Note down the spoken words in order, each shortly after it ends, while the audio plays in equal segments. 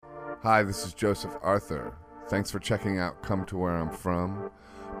Hi, this is Joseph Arthur. Thanks for checking out Come to Where I'm From.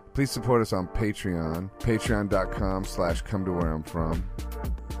 Please support us on Patreon, patreon.com/come to where I'm from.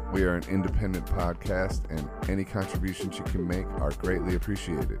 We are an independent podcast, and any contributions you can make are greatly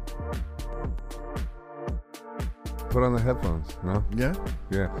appreciated. Put on the headphones, no? Yeah?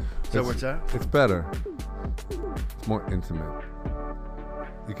 Yeah. Is that where it's at? It's better. It's more intimate.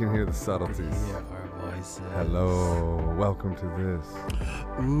 You can hear the subtleties. Hear our voices. Hello, welcome to this.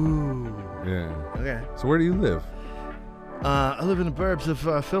 Ooh. Yeah. Okay. So where do you live? I live in the burbs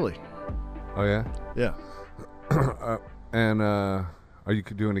of Philly. Oh yeah. Yeah. And are you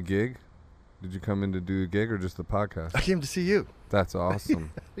doing a gig? Did you come in to do a gig or just the podcast? I came to see you. That's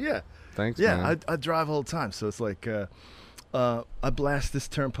awesome. Yeah. Thanks, Yeah, man. I drive all the time, so it's like I blast this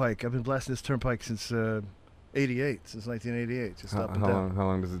turnpike. I've been blasting this turnpike since 88, since 1988, just up and down. How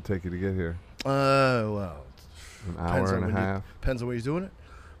long does it take you to get here? Well, An hour and a half? Depends on where you're doing it.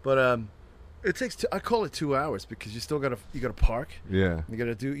 But it takes, I call it 2 hours because you still gotta park. Yeah. You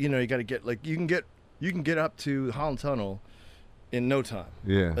gotta do, you gotta get, like, you can get up to Holland Tunnel in no time.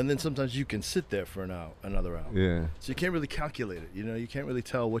 Yeah. And then sometimes you can sit there for another hour. Yeah. So you can't really calculate it. You can't really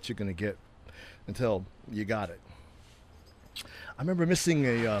tell what you're going to get until you got it. I remember missing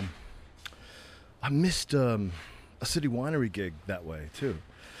I missed a city winery gig that way too.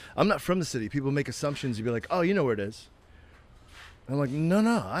 I'm not from the city. People make assumptions. You'd be like, oh, you know where it is. I'm like,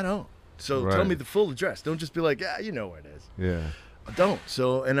 no, I don't. So tell me the full address. Don't just be like, yeah, you know where it is. Yeah. I don't.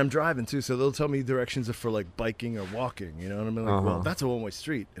 So, and I'm driving too, so they'll tell me directions for like biking or walking, and I'm like, well, that's a one-way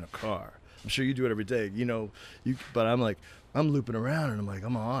street in a car. I'm sure you do it every day, but I'm like, I'm looping around, and I'm like,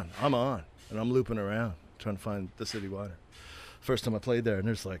 I'm on, and I'm looping around trying to find the city winery. First time I played there, and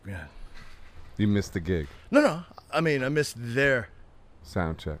there's like, man. You missed the gig. No, I mean, I missed their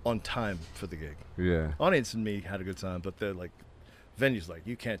sound check on time for the gig. Yeah. Audience and me had a good time, but they're like, venue's like,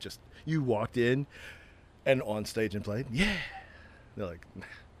 you can't just, you walked in and on stage and played, yeah. They're like,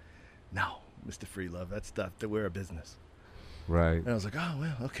 no, Mr. Free Love, that's stuff that we're a business. Right. And I was like, oh,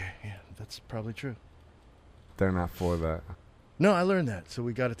 well, okay, yeah, that's probably true. They're not for that. No, I learned that, so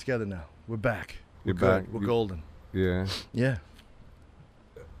we got it together now. We're back. You're We're back. We're golden. Yeah. Yeah.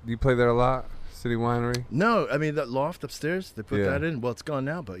 You play there a lot? City Winery? No, I mean, that loft upstairs, they put Yeah. that in. Well, it's gone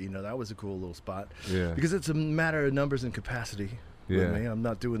now, but, that was a cool little spot. Yeah. Because it's a matter of numbers and capacity with Yeah. me. I'm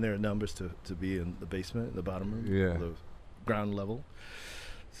not doing their numbers to be in the basement, the bottom room. Yeah. The ground level.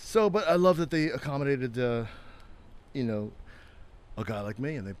 So, but I love that they accommodated, a guy like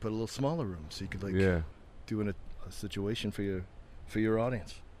me, and they put a little smaller room so you could do a situation for your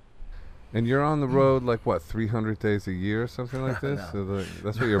audience. And you're on the road like what, 300 days a year or something like this? No. So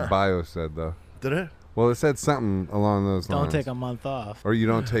that's what your bio said, though. Did it? Well, it said something along those lines. Don't take a month off. Or you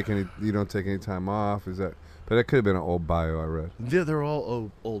don't take any time off. Is that? But that could have been an old bio I read. Yeah, they're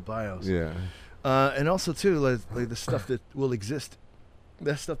all old bios. Yeah. And also too, like the stuff that will exist,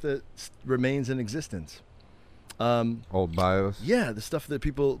 that stuff that remains in existence. Old bios. Yeah, the stuff that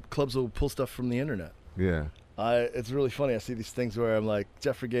clubs will pull stuff from the internet. Yeah. It's really funny. I see these things where I'm like,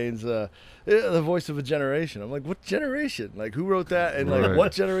 Jeffrey Gaines, the voice of a generation. I'm like, what generation? Like, who wrote that? And like,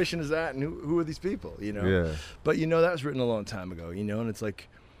 what generation is that? And who are these people? Yeah. But that was written a long time ago. And it's like,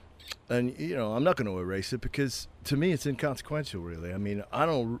 and I'm not going to erase it because to me it's inconsequential. Really, I mean, I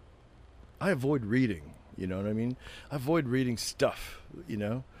avoid reading. You know what I mean? I avoid reading stuff.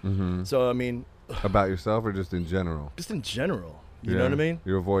 Mm-hmm. So I mean, about yourself or just in general? Just in general. You know what I mean?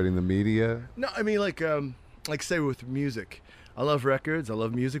 You're avoiding the media? No, I mean like say with music. I love records, I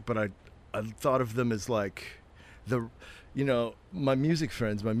love music, but I thought of them as like my music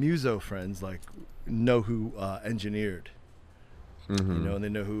friends, my muso friends, like know who engineered. Mm-hmm. And they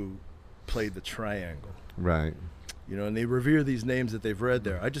know who played the triangle. Right. And they revere these names that they've read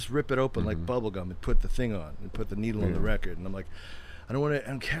there. I just rip it open like bubblegum and put the thing on and put the needle on the record. And I'm like, I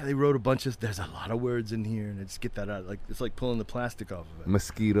don't care. They wrote there's a lot of words in here, and I just get that out. Like, it's like pulling the plastic off of it.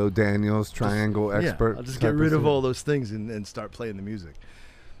 Mosquito Daniels, triangle expert. Yeah, I'll just get rid of all those things and start playing the music.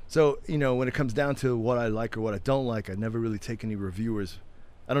 So, when it comes down to what I like or what I don't like, I never really take any reviewers.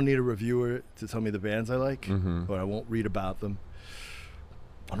 I don't need a reviewer to tell me the bands I like, or I won't read about them.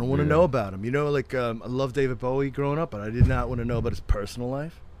 I don't want to know about him. I love David Bowie growing up, but I did not want to know about his personal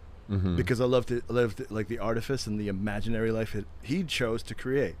life because I loved like the artifice and the imaginary life that he chose to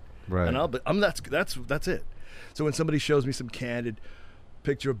create. Right. And that's it. So when somebody shows me some candid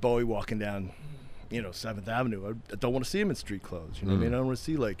picture of Bowie walking down, 7th Avenue, I don't want to see him in street clothes. You know what I mean? I don't want to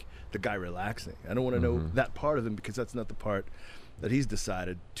see like the guy relaxing. I don't want to know that part of him because that's not the part that he's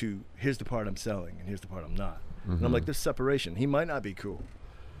decided to. Here's the part I'm selling, and here's the part I'm not. And I'm like, there's separation. He might not be cool.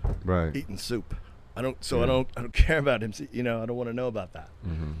 Right. Eating soup. I don't care about him. I don't want to know about that.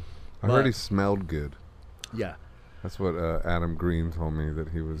 I heard he smelled good. Yeah. That's what Adam Green told me, that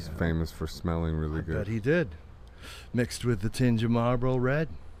he was famous for smelling really good. But he did. Mixed with the tinge of Marlboro Red.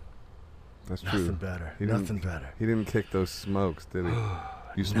 That's true. Nothing better. Nothing better. He didn't kick those smokes, did he?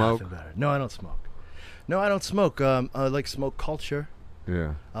 You smoke? Nothing better. No, I don't smoke. No, I don't smoke. I like smoke culture.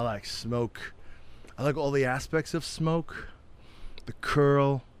 Yeah. I like smoke. I like all the aspects of smoke. The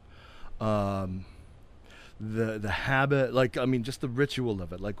curl. The habit, like, I mean, just the ritual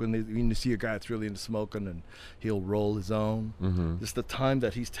of it. Like when you see a guy that's really into smoking and he'll roll his own. Mm-hmm. Just the time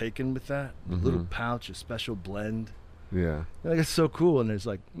that he's taken with that. A little pouch, a special blend. Yeah. Like, it's so cool. And there's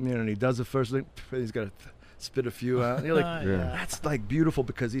like, you know, and he does the first thing, he's got to spit a few out. And you're like, that's like beautiful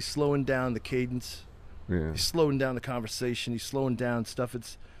because he's slowing down the cadence. Yeah. He's slowing down the conversation. He's slowing down stuff.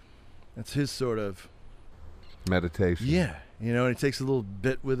 That's his sort of meditation. Yeah. You know, and he takes a little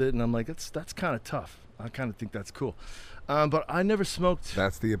bit with it. And I'm like, that's kind of tough. I kind of think that's cool. But I never smoked.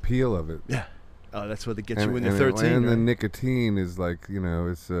 That's the appeal of it. Yeah. Oh, that's what they get you when you're 13. And right? the nicotine is like, you know,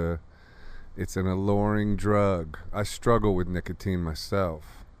 it's an alluring drug. I struggle with nicotine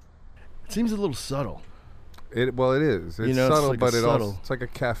myself. It seems a little subtle. Well, it is. It's know, subtle, it's like but subtle. It's like a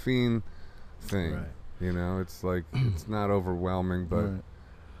caffeine thing. Right. You know, it's like, it's not overwhelming, but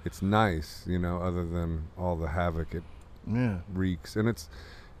it's nice, you know, other than all the havoc it wreaks. And it's,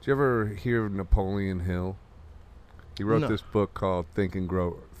 did you ever hear of Napoleon Hill? He wrote this book called Think and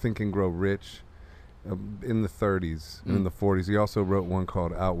Grow Rich in the 30s and in the 40s. He also wrote one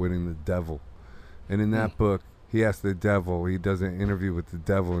called Outwitting the Devil. And in that book, he asked the devil, he does an interview with the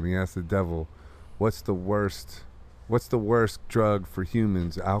devil, and he asked the devil, what's the worst drug for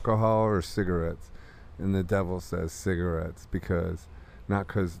humans, alcohol or cigarettes? And the devil says cigarettes,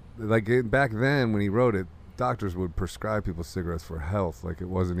 back then when he wrote it, doctors would prescribe people cigarettes for health, like it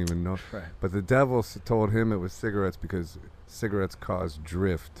wasn't even known. Right. But the devil told him it was cigarettes because cigarettes cause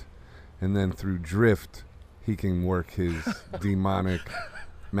drift, and then through drift, he can work his demonic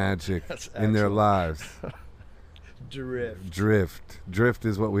magic in their lives. Drift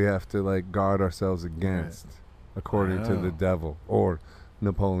is what we have to like guard ourselves against, according to the devil or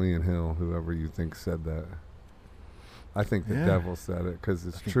Napoleon Hill, whoever you think said that. I think the devil said it because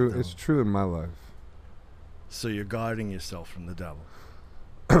it's true. It's true in my life. So you're guarding yourself from the devil.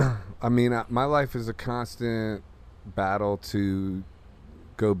 I mean, my life is a constant battle to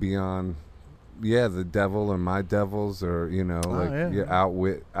go beyond, the devil or my devils, or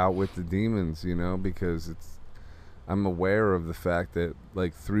outwit the demons, because I'm aware of the fact that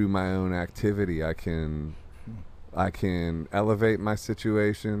like through my own activity I can elevate my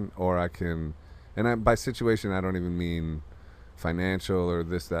situation, or by situation I don't even mean financial or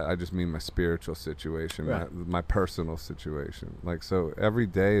this, that. I just mean my spiritual situation, my personal situation. Like, so every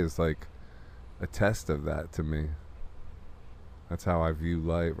day is like a test of that to me. That's how I view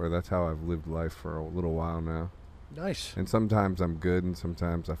life, or that's how I've lived life for a little while now. Nice. And sometimes I'm good and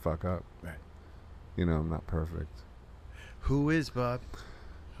sometimes I fuck up. Right. I'm not perfect. Who is, Bob?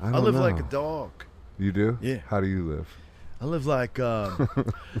 I live know. like a dog. You do? Yeah. How do you live? I live like,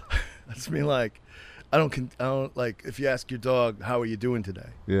 that's me like, I don't like, if you ask your dog, how are you doing today?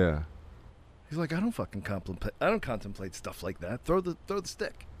 Yeah. He's like, I don't contemplate stuff like that. Throw the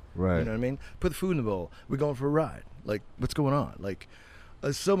stick. Right. You know what I mean? Put the food in the bowl. We're going for a ride. Like, what's going on? Like,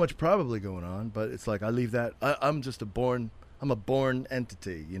 there's so much probably going on, but it's like, I leave that. I'm a born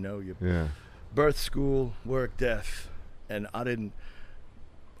entity, birth, school, work, death. And I didn't,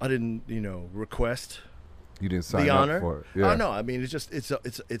 request You didn't sign the honor. up for it. Yeah. Oh, no. I mean, it's just,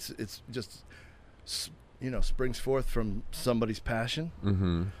 springs forth from somebody's passion.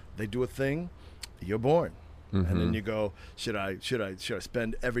 Mm-hmm. They do a thing, you're born. Mm-hmm. And then you go, should I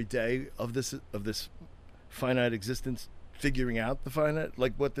spend every day of this finite existence figuring out the finite,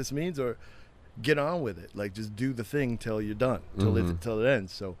 like what this means, or get on with it? Like, just do the thing till you're done, till it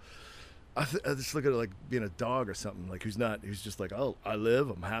ends. So I just look at it like being a dog or something, like who's just like, oh, I live,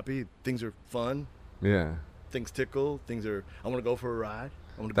 I'm happy, things are fun. Yeah. Things tickle, I want to go for a ride.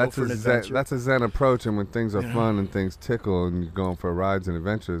 I want to go for an adventure. That's a Zen approach, and when things are fun and things tickle and you're going for rides and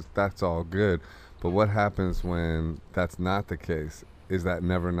adventures, that's all good. But what happens when that's not the case? Is that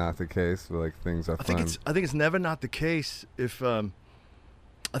never not the case? Like, things are fun? I think it's never not the case if I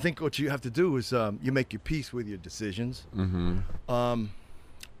think what you have to do is you make your peace with your decisions. Mm-hmm.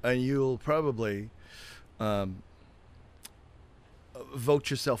 And you'll probably vote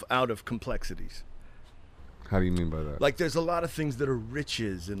yourself out of complexities. How do you mean by that? Like, there's a lot of things that are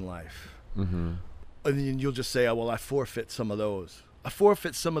riches in life. Mm-hmm. And then you'll just say, oh, well, I forfeit some of those. I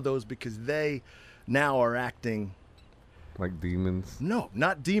forfeit some of those because they now are acting... Like demons? No,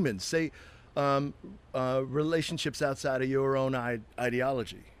 not demons. Say relationships outside of your own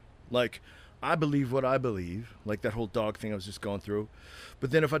ideology. Like, I believe what I believe, like that whole dog thing I was just going through.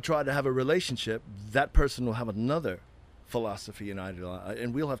 But then if I try to have a relationship, that person will have another philosophy and ideology,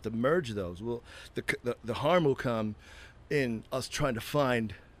 and we'll have to merge those. The harm will come in us trying to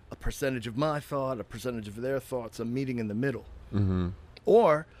find a percentage of my thought, a percentage of their thoughts, a meeting in the middle. Mm-hmm.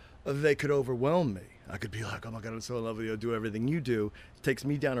 Or they could overwhelm me. I could be like, oh my God, I'm so in love with you, I'll do everything you do. It takes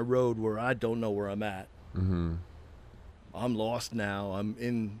me down a road where I don't know where I'm at. Mm-hmm. I'm lost now. I'm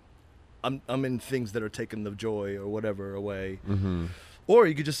in things that are taking the joy or whatever away. Mm-hmm. Or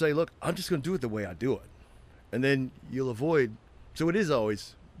you could just say, look, I'm just going to do it the way I do it. And then you'll avoid. So it is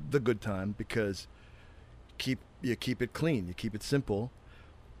always the good time because you keep it clean, you keep it simple.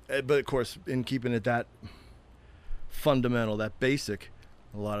 But of course, in keeping it that fundamental, that basic,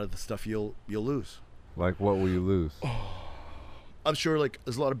 a lot of the stuff you'll lose. Like, what will you lose? I'm sure, like,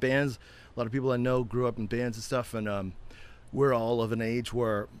 there's a lot of bands, a lot of people I know grew up in bands and stuff, and we're all of an age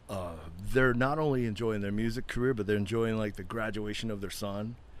where they're not only enjoying their music career, but they're enjoying, like, the graduation of their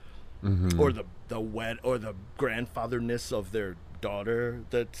son, Mm-hmm. or the grandfatherness of their daughter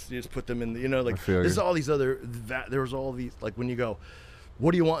that's just put them in, like, there's all these other, there's all these, like, when you go,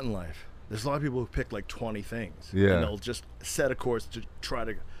 what do you want in life? There's a lot of people who pick like 20 things. Yeah. And they'll just set a course to try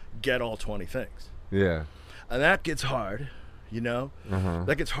to get all 20 things. Yeah. And that gets hard, Uh-huh.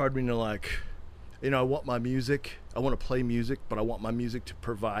 That gets hard when you're like, I want my music. I want to play music, but I want my music to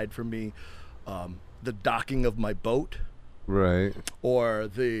provide for me the docking of my boat. Right. Or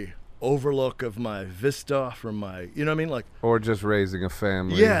the overlook of my vista from my, you know what I mean? Like, or just raising a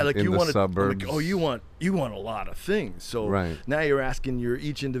family. Yeah, like in you the want suburbs. like, you want a lot of things. So Right. now you're asking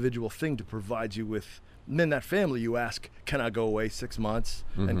each individual thing to provide you with. And then that family, you ask, can I go away 6 months?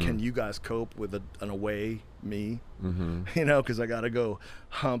 And Mm-hmm. can you guys cope with an away me? Mm-hmm. Because I got to go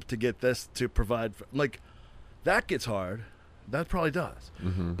hump to get this to provide. Like, that gets hard. That probably does.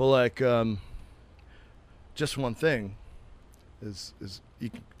 Mm-hmm. But like, just one thing is you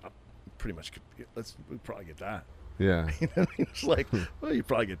can pretty much. We probably get that. Yeah. You know what I mean? It's like, well, you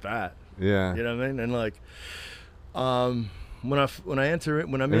probably get that. Yeah. You know what I mean? And like, when I'm And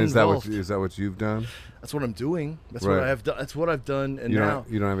involved, is that what you've done? that's what I'm doing. That's Right. what I have done. That's what I've done. And You now,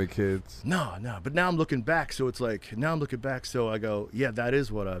 don't have any kids? no. But now I'm looking back. So it's like, so I go, yeah, that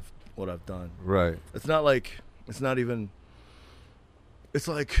is what I've done. Right. It's not like, it's not even. It's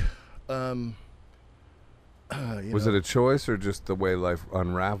like, Was it a choice or just the way life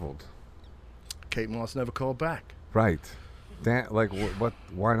unraveled? Kate Moss never called back. Right. Like, what?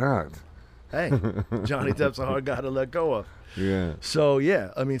 Why not? Hey, Johnny Depp's a hard guy to let go of. Yeah. So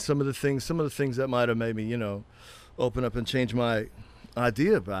yeah, I mean, some of the things that might have made me, open up and change my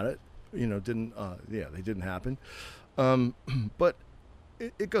idea about it, didn't. They didn't happen. But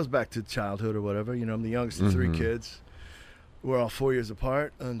it goes back to childhood or whatever. I'm the youngest of 3 kids. We're all 4 years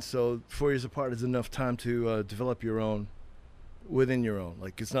apart, and so 4 years apart is enough time to develop your own within your own.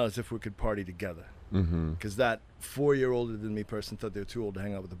 Like, it's not as if we could party together. Mm-hmm. Because that 4-year older than me person thought they were too old to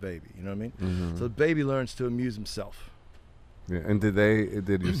hang out with a baby. You know what I mean? Mm-hmm. So the baby learns to amuse himself. Yeah. And did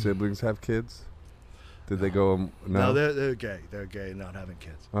your siblings have kids? Did they go? No, they're gay. They're gay, not having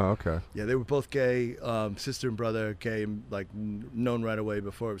kids. Oh, okay. Yeah, they were both gay. Sister and brother, gay, like known right away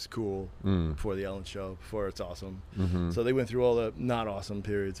before it was cool, before the Ellen Show, before It's Awesome. Mm-hmm. So they went through all the not awesome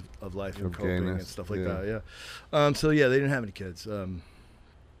periods of life and Of coping and gayness, stuff like yeah. that. Yeah. So yeah, they didn't have any kids.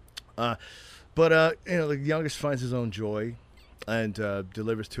 But the youngest finds his own joy, and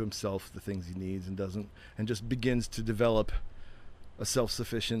delivers to himself the things he needs and doesn't, and just begins to develop a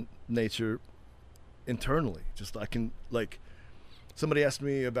self-sufficient nature internally. Just somebody asked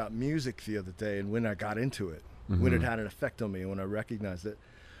me about music the other day and when I got into it, when it had an effect on me, when I recognized it.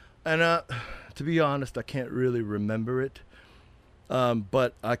 And to be honest, I can't really remember it,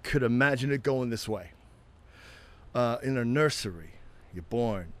 but I could imagine it going this way. In a nursery, you're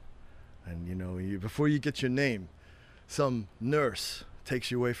born, and before you get your name, some nurse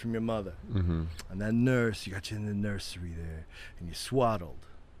takes you away from your mother. Mm-hmm. And that nurse, you got you in the nursery there, and you're swaddled.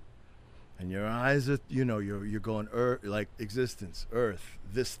 And your eyes are, you're going, like existence, earth,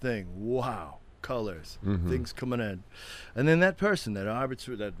 this thing, wow, colors, things coming in. And then that person,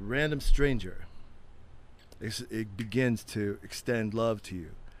 that random stranger, it begins to extend love to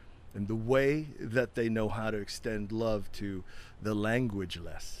you. And the way that they know how to extend love to the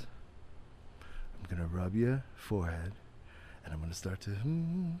languageless. I'm going to rub your forehead. And I'm going to start to,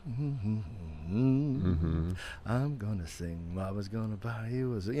 I'm going to sing, Mama's going to buy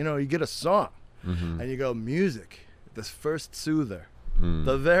you. You get a song, and you go, music, this first soother,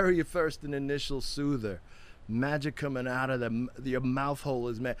 the very first and initial soother, magic coming out of your mouth hole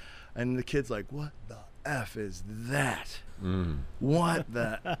is and the kid's like, what the F is that? What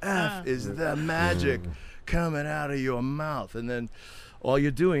the F is the magic coming out of your mouth? And then all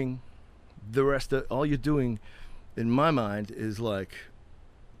you're doing, all you're doing in my mind is like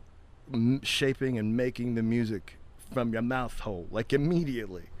shaping and making the music from your mouth hole, like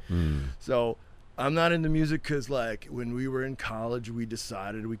immediately. So I'm not into music because like when we were in college, we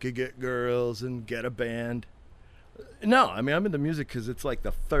decided we could get girls and get a band. No, I mean, I'm into music because it's like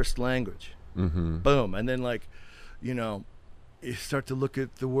the first language. Boom. And then like, you know, you start to look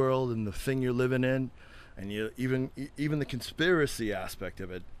at the world and the thing you're living in, and you even the conspiracy aspect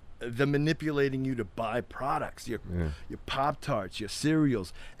of it, the manipulating you to buy products, your Pop-Tarts, your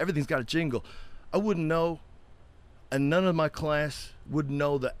cereals, everything's got a jingle. I wouldn't know, and none of my class would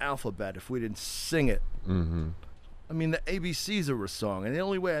know the alphabet if we didn't sing it. I mean, the ABCs are a song, and the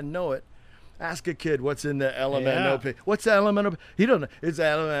only way I know it, ask a kid what's in the LMNOP. Yeah. What's the LMNOP? He don't know. It's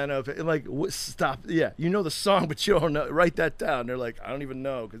LMNOP. Like, stop. Yeah, you know the song, but you don't know. Write that down. They're like, I don't even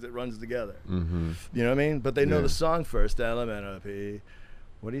know because it runs together. You know what I mean? But they know the song first. LMNOP.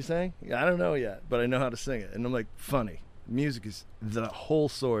 What are you saying? I don't know yet, but I know how to sing it. And I'm like, funny. Music is the whole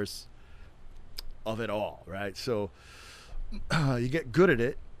source of it all, right? So you get good at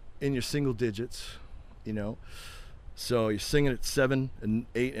it in your single digits, you know. So you're singing at 7 and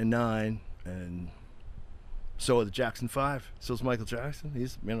 8 and 9, and so are the Jackson 5. So's Michael Jackson.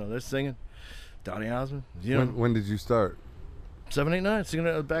 He's, you know, they're singing. Donny Osmond. You know, When did you start? 7, 8, 9, singing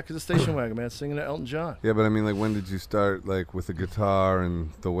at the back of the station wagon, man, singing at Elton John. Yeah, but I mean, like, when did you start, like, with the guitar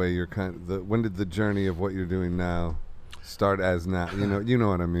and the way you're when did the journey of what you're doing now start as now? You know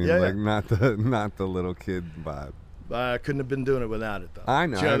what I mean? Yeah, like, yeah. not the little kid vibe. I couldn't have been doing it without it, though. I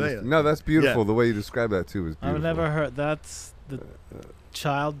know. Do you know what I mean? No, that's beautiful. Yeah. The way you describe that too is beautiful. I've never heard. That's the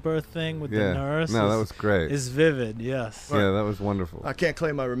childbirth thing with the nurse. No, that was great. Is vivid. Yes. Yeah, that was wonderful. I can't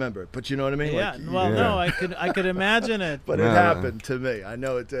claim I remember it, but you know what I mean? Yeah. Like, Well, Yeah. no, I could imagine it. but No, it no. happened to me. I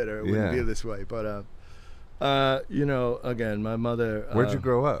know it did, or it wouldn't Yeah. be this way. But, you know, again, my mother. Where'd you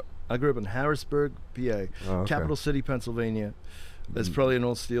grow up? I grew up in Harrisburg, PA, Oh, okay. capital city, Pennsylvania. That's probably an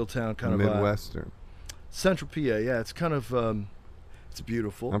old steel town kind of vibe. Midwestern. Central PA, yeah. It's kind of, it's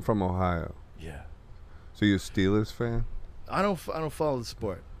beautiful. I'm from Ohio. Yeah. So you a Steelers fan? I don't follow the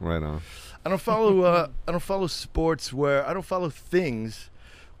sport. Right on. I don't follow sports where I don't follow things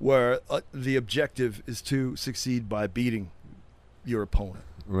where the objective is to succeed by beating your opponent.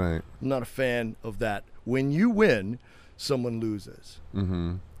 Right. I'm not a fan of that. When you win, someone loses,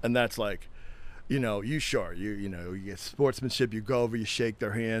 and that's like, you know, you get sportsmanship. You go over, you shake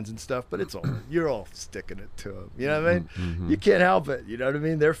their hands and stuff, but it's all you're all sticking it to them. You know what I mean? You can't help it. You know what I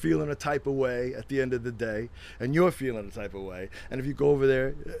mean? They're feeling a type of way at the end of the day, and you're feeling a type of way. And if you go over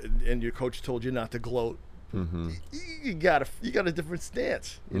there and your coach told you not to gloat, you got a different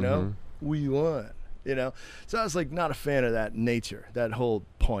stance. You know, we won. You know, so I was like not a fan of that nature, that whole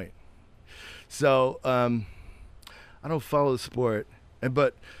point. So I don't follow the sport,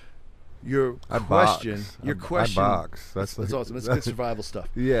 but. Your question. I box. That's awesome. That's good survival stuff.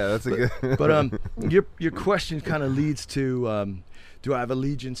 Yeah, that's a good. But your question kind of leads to, do I have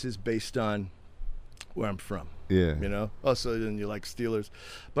allegiances based on where I'm from? Yeah. You know. Oh, so then you like Steelers,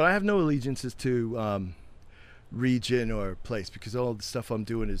 but I have no allegiances to region or place because all the stuff I'm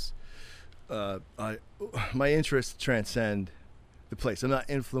doing is, my interests transcend the place. I'm not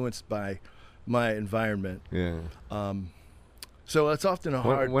influenced by my environment. Yeah. So it's often a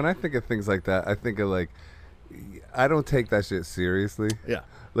hard. When I think of things like that, I think of like, I don't take that shit seriously. Yeah.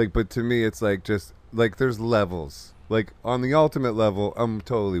 Like, but to me, it's like just like there's levels. Like on the ultimate level, I'm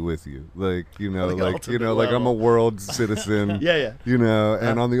totally with you. Like I'm a world citizen. Yeah. You know,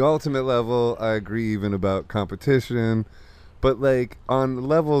 and on the ultimate level, I agree even about competition. But like on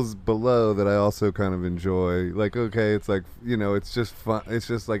levels below that I also kind of enjoy, like, okay, it's like, you know, it's just fun. It's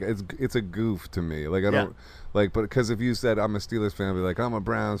just like, it's a goof to me. Like I don't like, but because if you said I'm a Steelers fan, I'd be like, I'm a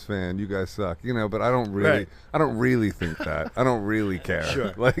Browns fan, you guys suck, you know, but I don't really think that. I don't really care.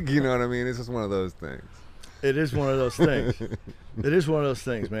 Sure. Like, you know what I mean? It's just one of those things. It is one of those things. It is one of those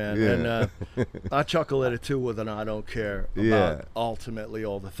things, man. Yeah. And I chuckle at it too with an I don't care about ultimately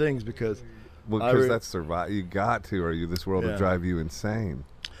all the things because Well, because that's survive. You got to, or this world will drive you insane.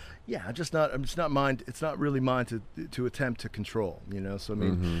 Yeah, I'm just not mine. It's not really mine to attempt to control. You know, so I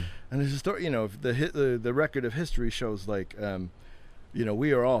mean, and there's a story. You know, the record of history shows like, you know,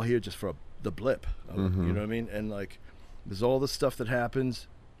 we are all here just for the blip. You know what I mean? And like, there's all the stuff that happens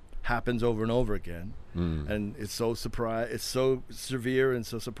over and over again, and it's so severe and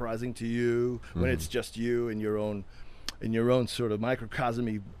so surprising to you when it's just you in your own sort of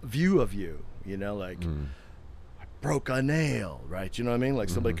microcosmy view of you. You know, like I broke a nail, right? You know what I mean? Like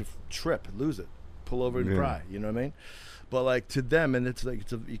somebody could trip, lose it, pull over and cry. You know what I mean? But like to them, and it's like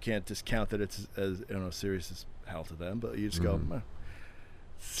you can't discount that it's as serious as hell to them. But you just go,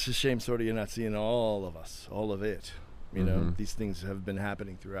 it's a shame, sort of, you're not seeing all of us, all of it. You know, these things have been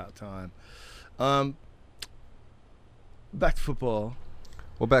happening throughout time. Back to football.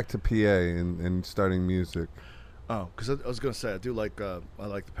 Well, back to PA and starting music. Oh, because I was gonna say I do like I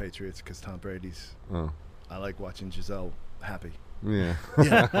like the Patriots because Tom Brady's. Oh, I like watching Giselle happy. yeah.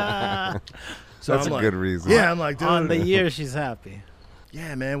 Yeah. So That's I'm a like, good reason. Yeah, I'm like, dude. On the year, she's happy.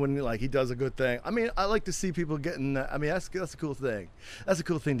 Yeah, man. When like he does a good thing. I mean, I like to see people getting. I mean, that's a cool thing. That's a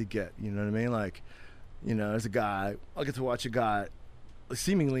cool thing to get. You know what I mean? Like, you know, as a guy, I get to watch a guy.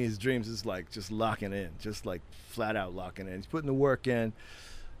 Seemingly, his dreams is like just locking in, just like flat out locking in. He's putting the work in.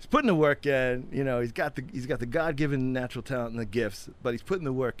 He's putting the work in. You know, he's got the God-given natural talent and the gifts, but he's putting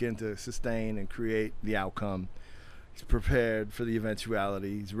the work in to sustain and create the outcome. He's prepared for the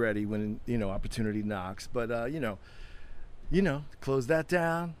eventuality. He's ready when, you know, opportunity knocks. But you know, close that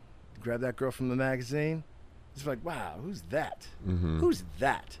down, grab that girl from the magazine. It's like, wow, who's that? Who's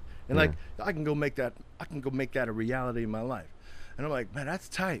that? And like, I can go make that a reality in my life. And I'm like, man, that's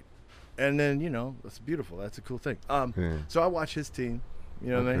tight. And then, you know, that's beautiful. That's a cool thing. So I watch his team, you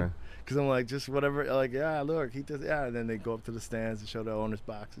know what I mean? Because I'm like, just whatever, like, yeah, look, he does, yeah. And then they go up to the stands and show the owner's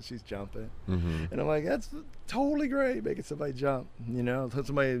box and she's jumping. And I'm like, that's totally great, making somebody jump, you know?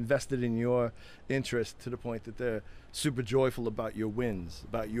 Somebody invested in your interest to the point that they're super joyful about your wins,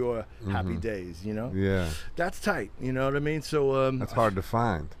 about your happy days, you know? Yeah. That's tight, you know what I mean? So that's hard to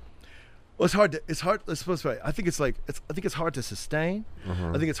find. Well, it's hard. Let's supposed to. I think it's like I think it's hard to sustain.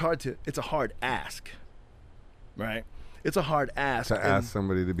 I think it's a hard ask, right? It's a hard ask To ask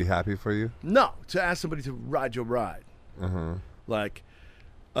somebody to be happy for you. No, to ask somebody to ride your ride. Like,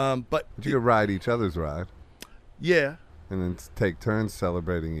 but you could ride each other's ride. Yeah. And then take turns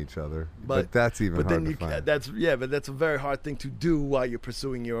celebrating each other. But that's even hard to find. But that's a very hard thing to do while you're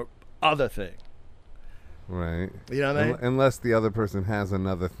pursuing your other thing. Right. You know what I mean? Unless the other person has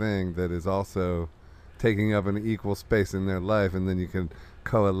another thing that is also taking up an equal space in their life, and then you can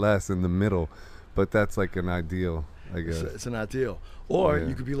coalesce in the middle. But that's like an ideal, I guess. It's an ideal. Or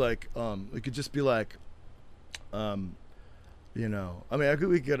you could be like, it could just be like, you know, I mean,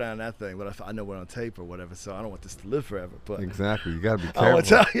 we could go down that thing, but I know we're on tape or whatever, so I don't want this to live forever. But exactly, you gotta be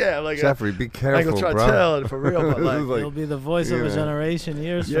careful. Like Jeffrey, be careful, I ain't gonna try bro. to tell it for real, but like, you'll be the voice of a generation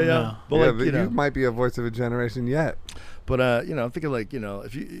years from now. But like, you might be a voice of a generation yet. But you know, I'm thinking like, you know,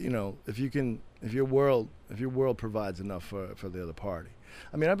 if your world provides enough for the other party.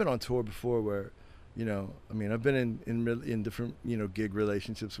 I mean, I've been on tour before where, you know, I mean, I've been in different, you know, gig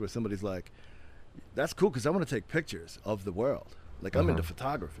relationships where somebody's like, that's cool because I want to take pictures of the world. Like I'm into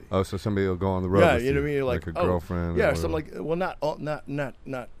photography. Oh, so somebody will go on the road. Yeah, with you know what I mean. You're like a girlfriend. Yeah, something like. Well,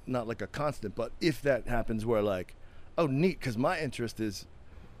 not like a constant, but if that happens, where like, oh, neat, because my interest is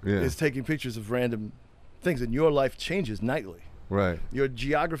taking pictures of random things, and your life changes nightly. Right. Your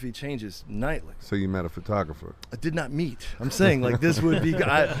geography changes nightly. So you met a photographer. I did not meet. I'm saying like this would be.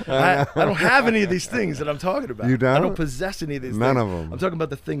 I don't have any of these things that I'm talking about. You don't? I don't possess any of these. None things. of them. I'm talking about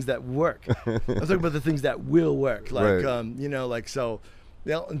the things that work. I'm talking about the things that will work. Like right. You know, like so.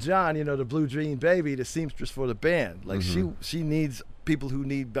 Elton John, you know, the Blue Dream Baby, the seamstress for the band. Like she needs people who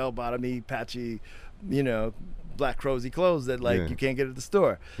need bell-bottomy, patchy, you know, black crowsy clothes that like you can't get at the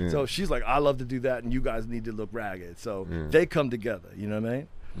store. So she's like, I love to do that, and you guys need to look ragged. So they come together. You know what I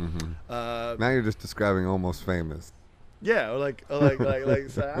mean? Now you're just describing Almost Famous. Yeah, or like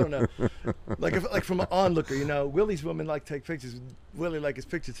so I don't know, like from an onlooker, you know, Willie's women like take pictures. Willie like his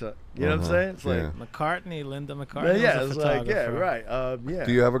picture took. You know what I'm saying? It's like McCartney, Linda McCartney. Yeah, was it's a like photographer. yeah.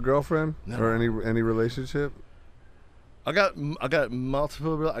 Do you have a girlfriend or any relationship? I got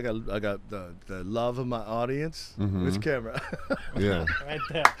multiple. I got the love of my audience. Which camera? Yeah, right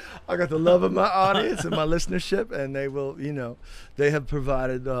there. I got the love of my audience and my listenership, and they will, you know, they have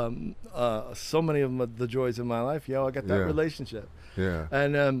provided so many of the joys of my life. Yo, I got that relationship. Yeah.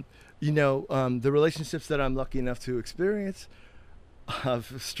 And you know, the relationships that I'm lucky enough to experience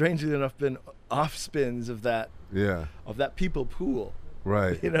have strangely enough been off spins of that. Yeah. Of that people pool.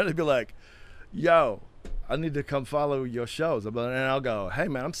 Right. You know, they'd be like, yo, I need to come follow your shows. And I'll go, hey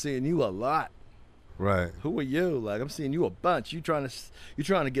man, I'm seeing you a lot. Right. Who are you? Like I'm seeing you a bunch. You trying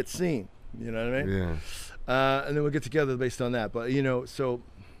to get seen. You know what I mean? Yeah. And then we'll get together based on that. But you know,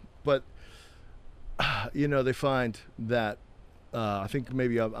 you know, they find that I think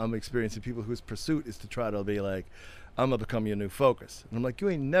maybe I'm experiencing people whose pursuit is to try to be like, I'm gonna become your new focus. And I'm like, you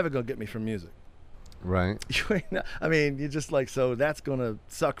ain't never gonna get me from music. Right. You ain't. I mean, you're just like, so that's gonna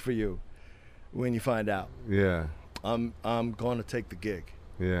suck for you when you find out. Yeah. I'm going to take the gig.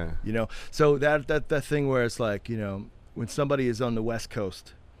 Yeah. You know, so that thing where it's like, you know, when somebody is on the West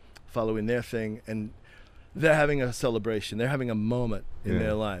Coast following their thing and they're having a celebration, they're having a moment in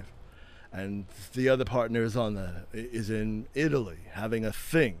their life, and the other partner is in Italy having a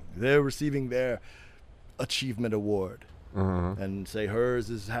thing. They're receiving their achievement award. And say hers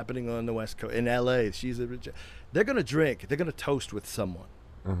is happening on the West Coast in LA. They're gonna drink. They're gonna toast with someone.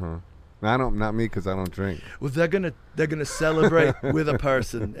 Not me, because I don't drink. Well, they're gonna celebrate with a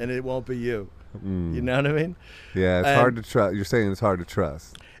person, and it won't be you. You know what I mean? Yeah, it's hard to trust. You're saying it's hard to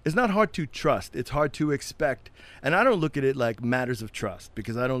trust. It's not hard to trust. It's hard to expect. And I don't look at it like matters of trust,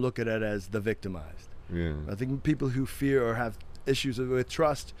 because I don't look at it as the victimized. Yeah. I think people who fear or have issues with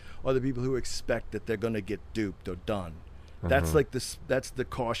trust are the people who expect that they're gonna get duped or done. That's like this. That's the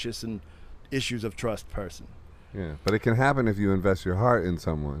cautious and issues of trust person. Yeah, but it can happen if you invest your heart in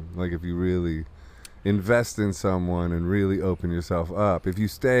someone. Like if you really invest in someone and really open yourself up. If you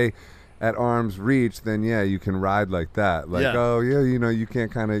stay at arm's reach, then you can ride like that. Like,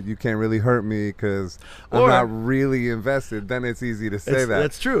 you can't really hurt me because I'm not really invested. Then it's easy to say that.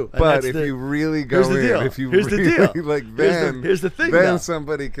 That's true. But if you really go in, if you really like, then here's the thing. Then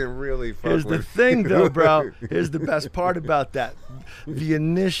somebody can really fuck with you. Here's the thing, though, bro. Here's the best part about that. The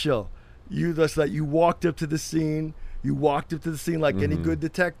initial, you walked up to the scene. You walked up to the scene like any good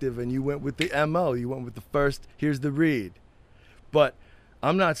detective, and you went with the MO. You went with the first. Here's the read, but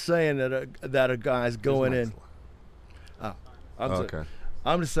I'm not saying that a guy's going in.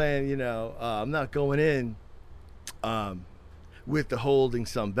 I'm just saying, I'm not going in with the holding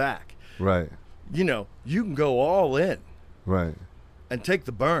some back. Right. You can go all in. Right. And take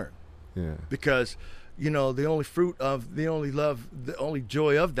the burn. Yeah. Because, the only fruit of, the only love, the only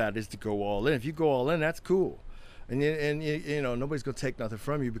joy of that is to go all in. If you go all in, that's cool. And nobody's going to take nothing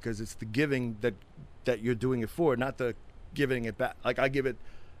from you, because it's the giving that you're doing it for, not the giving it back. Like I give it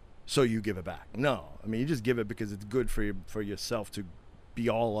so you give it back. No, I mean, you just give it because it's good for yourself to be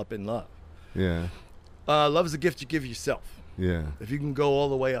all up in love. Yeah. Love is a gift you give yourself. Yeah. If you can go all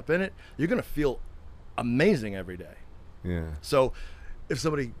the way up in it, you're gonna feel amazing every day. Yeah. So if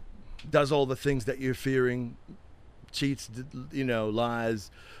somebody does all the things that you're fearing, cheats,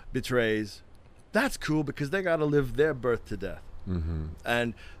 lies, betrays, that's cool, because they got to live their birth to death.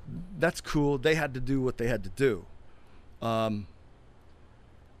 And that's cool. They had to do what they had to do.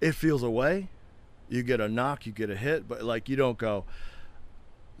 It feels away. You get a knock, you get a hit, but like you don't go,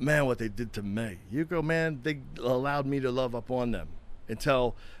 man, what they did to me. You go, man, they allowed me to love up on them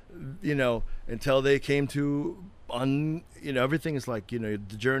until they came to everything is like, the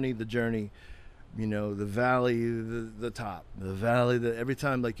journey, the valley, the top, the valley, every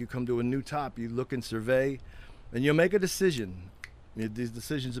time like you come to a new top, you look and survey, and you'll make a decision. These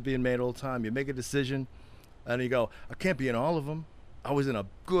decisions are being made all the time. You make a decision, and you go, I can't be in all of them. I was in a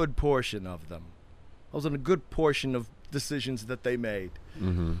good portion of them. I was in a good portion of decisions that they made.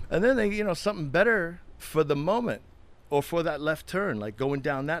 And then they, something better for the moment, or for that left turn, like going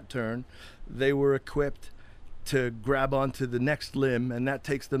down that turn, they were equipped to grab onto the next limb, and that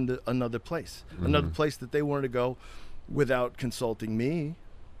takes them to another place that they wanted to go without consulting me.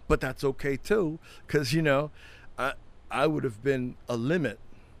 But that's okay too, because I would have been a limit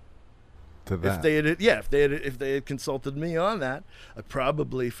to that. If they had consulted me on that, I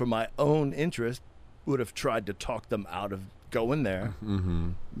probably, for my own interest, would have tried to talk them out of going there.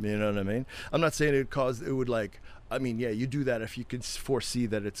 You know what I mean? I'm not saying you do that if you can foresee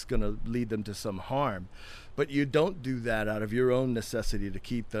that it's going to lead them to some harm, but you don't do that out of your own necessity to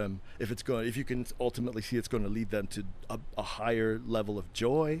keep them. If you can ultimately see it's going to lead them to a higher level of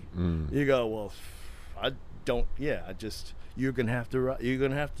joy, you go, well, I don't. Yeah, you're gonna have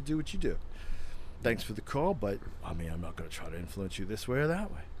to do what you do. Thanks for the call, but I mean, I'm not going to try to influence you this way or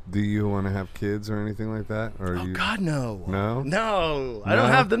that way. Do you want to have kids or anything like that? Or God, no. No? I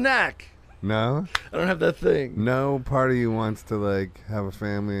don't have the knack. No? I don't have that thing. No part of you wants to like have a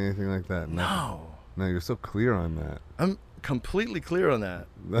family or anything like that? No. No, you're so clear on that. I'm completely clear on that.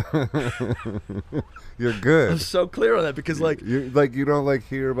 You're good. I'm so clear on that, because you don't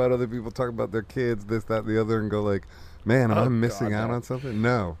hear about other people talk about their kids, this, that, and the other, and go like, man, am I missing out on something?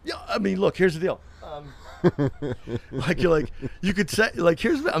 No. Yeah, I mean, look, here's the deal. You could say,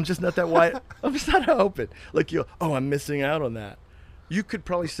 I'm just not that wide. I'm just not open. I'm missing out on that. You could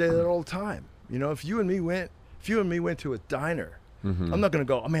probably say that all the time. If you and me went to a diner, I'm not going to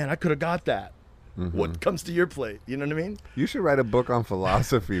go, oh man, I could have got that. what comes to your plate. You know what I mean? You should write a book on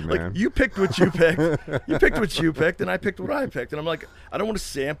philosophy, man. Like, you picked what you picked. You picked what you picked, and I picked what I picked. And I'm like, I don't want to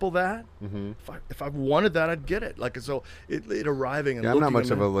sample that. If I wanted that, I'd get it. Like, so it arriving and Yeah, I'm not looking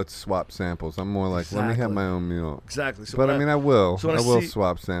much and of a let's swap samples. I'm more like, let me have Exactly. my own meal. Exactly. So But when I mean, I will. so when I I will see-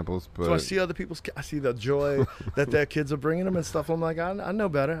 swap samples. But So I see other people's. I see the joy that their kids are bringing them and stuff. I'm like, I know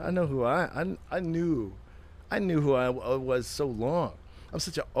better. I know who I knew who I was so long. I'm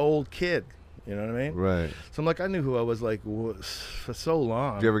such an old kid. You know what I mean? right. So I'm like, I knew who I was like for so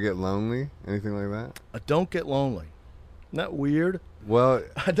long. Do you ever get lonely? Anything like that? I don't get lonely. Isn't that weird? Well,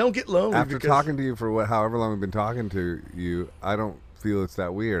 I don't get lonely after because talking to you for however long we've been talking to you, I don't feel it's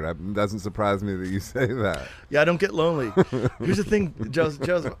that weird. It doesn't surprise me that you say that. Yeah, I don't get lonely. Here's the thing,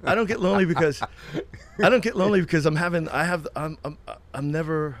 Joseph. I don't get lonely because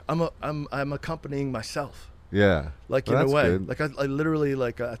I'm accompanying myself. Yeah. Like Well, in a that's way, good. like I literally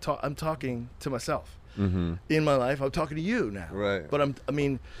I'm talking to myself in my life. I'm talking to you now. Right. But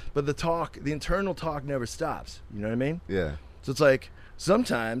but the internal talk never stops. You know what I mean? Yeah. So it's like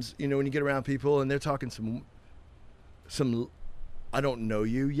sometimes, when you get around people and they're talking some I don't know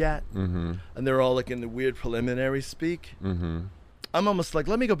you yet, and they're all like in the weird preliminary speak. I'm almost like,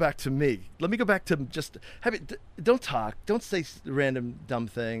 let me go back to me. Let me go back to just don't talk. Don't say random dumb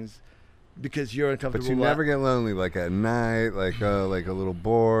things because you're uncomfortable. But you never get lonely, like at night, like a little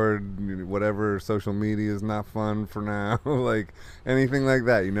bored, whatever. Social media is not fun for now, like anything like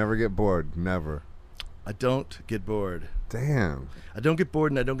that. You never get bored, never. I don't get bored. Damn. I don't get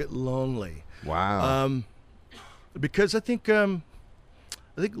bored and I don't get lonely. Wow. Because I think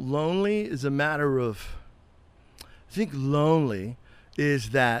lonely is a matter of. I think lonely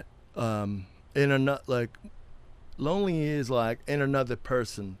is that lonely is like in another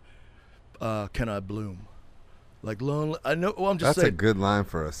person. Can I bloom? Like lonely. I know. Well, I'm just That's saying. a good line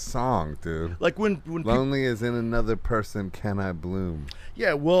for a song, dude. Like when people, Lonely is in another person. Can I bloom?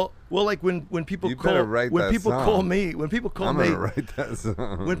 yeah. Well, like when people You call better write when that people song. call me when people call I'm me gonna write that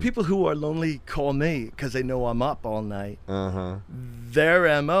song. when people who are lonely call me because they know I'm up all night. Uh-huh.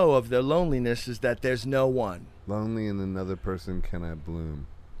 Their MO of their loneliness is that there's no one. Lonely in another person. Can I bloom?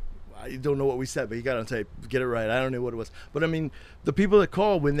 I don't know what we said, but you got it on tape. Get it right. I don't know what it was. But I mean, the people that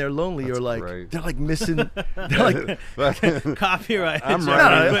call when they're lonely That's are like, great. they're like missing. They're like, Copyright. I'm it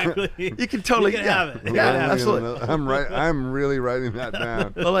writing- quickly. you can totally You can yeah, have it. yeah, You can have it. absolutely. I'm really writing that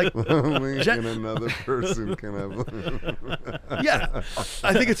down. But like, Lonely Jen- in another person. Can I bloom? yeah,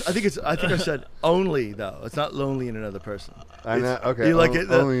 I think I said only though. It's not lonely in another person. I know. Okay. You like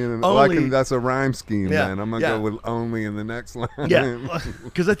it? Only in Only- that's a rhyme scheme. Yeah, Then I'm gonna yeah. go with only in the next line. Yeah,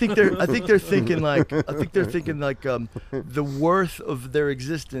 because I think they're thinking like the worth of their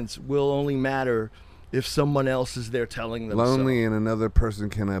existence will only matter if someone else is there telling them. Lonely in another person.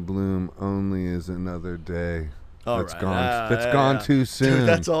 Can I bloom? Only is another day. All That's right. gone. That's Yeah, gone yeah. too soon. Dude,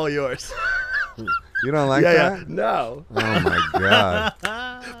 that's all yours. You don't like yeah, that? no, Oh my god.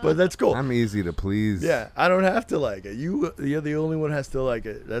 but that's cool. I'm easy to please. Yeah, I don't have to like it. You're the only one who has to like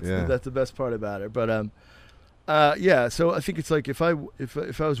it. That's the best part about it. But yeah. So I think it's like if I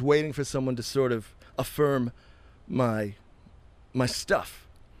was waiting for someone to sort of affirm my stuff,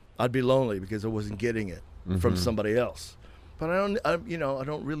 I'd be lonely because I wasn't getting it from somebody else. But I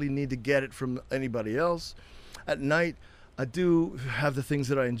don't really need to get it from anybody else. At night, I do have the things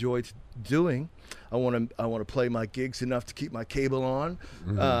that I enjoy doing. I want to play my gigs enough to keep my cable on.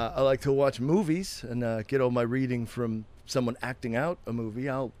 I like to watch movies and get all my reading from someone acting out a movie.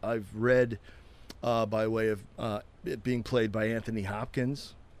 I've read by way of it being played by Anthony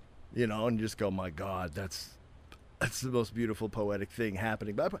Hopkins, and you just go, my God, that's the most beautiful poetic thing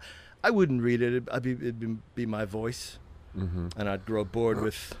happening. But I wouldn't read it. It'd be my voice, and I'd grow bored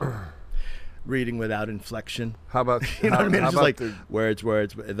with reading without inflection. How about You know what I mean? how It's just about like the-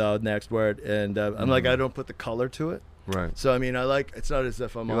 words, the next word, and I'm like, I don't put the color to it. right? So I mean, it's not as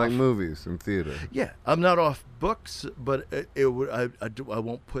if I'm You off. like movies and theater. Yeah, I'm not off books, but I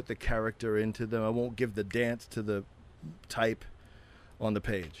won't put the character into them. I won't give the dance to the type on the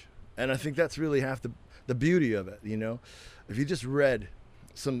page, and I think that's really half the beauty of it. If you just read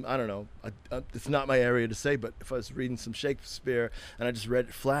some, I don't know, it's not my area to say, but if I was reading some Shakespeare and I just read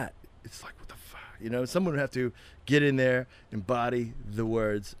it flat, it's like, what the fuck? Someone would have to get in there, embody the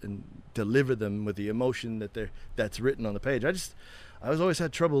words, and deliver them with the emotion that's written on the page. I always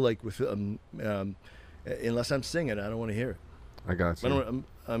had trouble like with unless I'm singing, I don't want to hear it. I got you.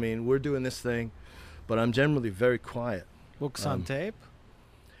 I mean, we're doing this thing, but I'm generally very quiet. Books on tape.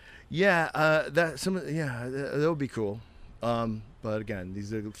 Yeah, that would be cool. But again,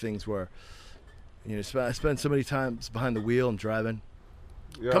 these are things where I spend so many times behind the wheel and driving.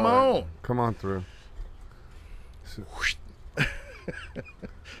 You're Come all right. on. Come on through. So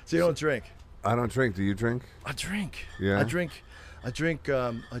you don't drink? I don't drink. Do you drink? I drink. Yeah? I drink.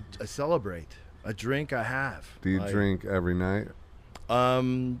 I celebrate. I drink. I have. Do you drink every night?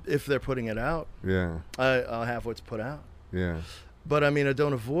 If they're putting it out, Yeah. I'll have what's put out. Yeah. But I mean, I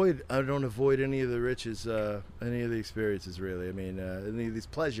don't avoid any of the riches, any of the experiences, really. I mean, any of these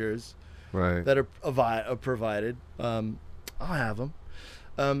pleasures Right. that are provided, I'll have them.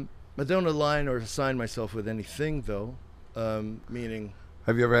 I don't align or assign myself with anything, though. Meaning,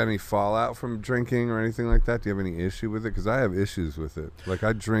 Have you ever had any fallout from drinking or anything like that? Do you have any issue with it? Because I have issues with it. Like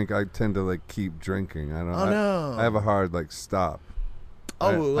I drink, I tend to like keep drinking. I don't. no. I have a hard like stop.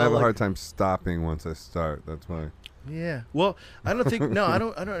 Oh, I have a hard time stopping once I start. That's why. Yeah. Well, I don't think. No, I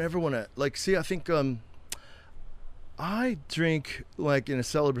don't ever want to. Like, see, I think I drink like in a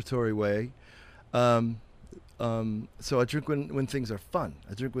celebratory way. So I drink when things are fun.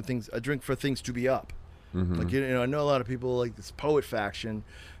 I drink for things to be up. Mm-hmm. Like, you know, I know a lot of people like this poet faction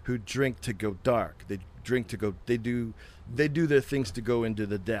who drink to go dark. They drink to go. They do their things to go into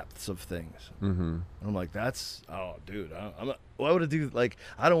the depths of things. Mm-hmm. And I'm like, that's dude. I'm not, why would I do like?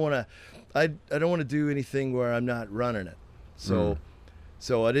 I don't want to. I don't want to do anything where I'm not running it. So,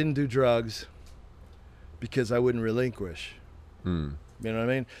 so I didn't do drugs because I wouldn't relinquish. Mm. You know what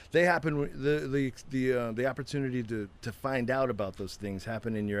I mean? They happen. The opportunity to find out about those things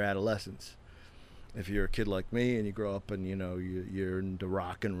happen in your adolescence. If you're a kid like me and you grow up and you know you're into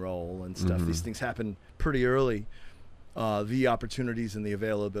rock and roll and stuff, these things happen pretty early. The opportunities and the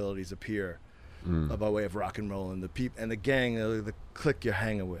availabilities appear by way of rock and roll and the gang, the clique you're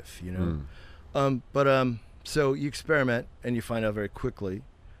hanging with, you know. So you experiment and you find out very quickly,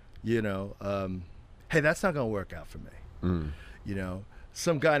 you know, hey, that's not going to work out for me. You know,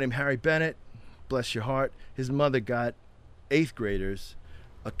 some guy named Harry Bennett, bless your heart, his mother got 8th graders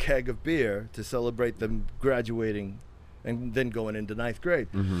a keg of beer to celebrate them graduating and then going into 9th grade.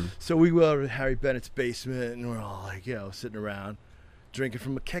 So we were at Harry Bennett's basement and we're all like, you know, sitting around drinking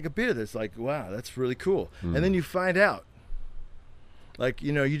from a keg of beer. That's like, wow, that's really cool. And then you find out, like,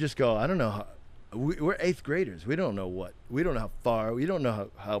 you know, you just go, I don't know how, we're 8th graders. We don't know how far, we don't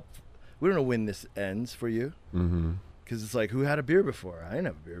know how we don't know when this ends for you. Because it's like, who had a beer before? I didn't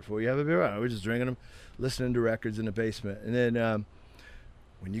have a beer before. You have a beer? We're just drinking them, listening to records in the basement. And then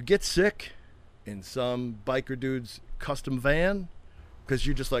when you get sick in some biker dude's custom van, because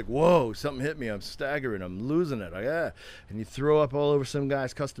you're just like, whoa, something hit me. I'm staggering. I'm losing it. And you throw up all over some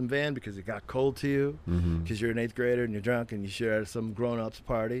guy's custom van because it got cold to you, because you're an 8th grader and you're drunk and you share at some grown-ups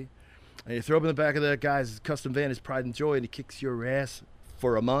party. And you throw up in the back of that guy's custom van his pride and joy, and he kicks your ass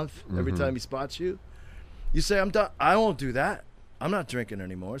for a month every time he spots you. You say, I'm done. I won't do that. I'm not drinking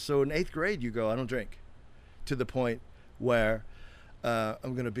anymore. So in 8th grade, you go, I don't drink. To the point where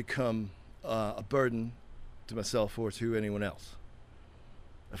I'm going to become a burden to myself or to anyone else.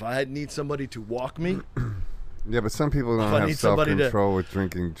 If I need somebody to walk me. Yeah, but some people don't have self-control with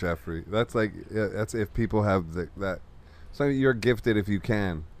drinking, Jeffrey. That's like, that's if people have that. So you're gifted if you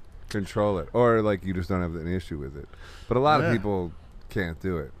can control it. Or like you just don't have an issue with it. But a lot of people can't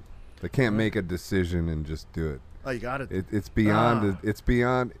do it. They can't make a decision and just do it. Oh, you got it. It's beyond. It's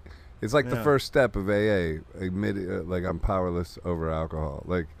beyond. It's like the first step of AA. Admit, like I'm powerless over alcohol.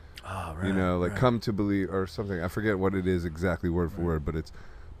 Like, you know, like come to believe or something. I forget what it is exactly word for word, but it's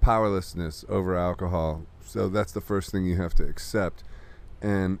powerlessness over alcohol. So that's the first thing you have to accept,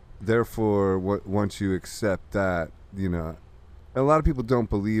 and therefore, once you accept that, you know, a lot of people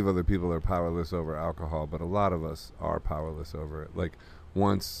don't believe other people are powerless over alcohol, but a lot of us are powerless over it. Like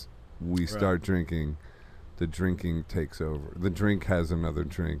once we start drinking, the drinking takes over. The drink has another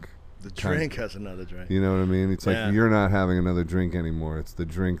drink. The drink has another drink. You know what I mean? It's like you're not having another drink anymore. It's the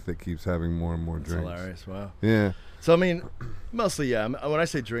drink that keeps having more and more drinks. Hilarious. Wow. Yeah. So I mean, mostly, yeah. When I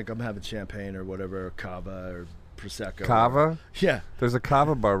say drink, I'm having champagne or whatever, or cava or prosecco. Cava? Yeah. There's a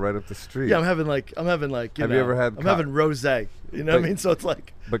cava bar right up the street. Yeah, I'm having like. You Have you ever had? I'm having rosé. You know what I mean? So it's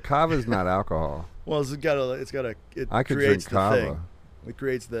like. But cava's not alcohol. Well, I could drink cava. It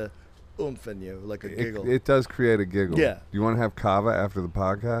creates the oomph in you, like a giggle. It does create a giggle. Yeah. Do you want to have cava after the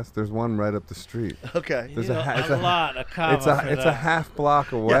podcast? There's one right up the street. Okay. There's a lot of kava. It's a half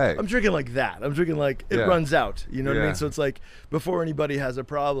block away. Yeah, I'm drinking like that. I'm drinking like it runs out. You know what I mean? So it's like before anybody has a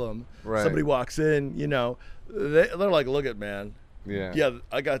problem, somebody walks in. You know, they're like, "Look at man." Yeah.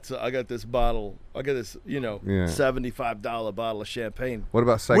 I got this bottle. I got this, you know, $75 bottle of champagne. What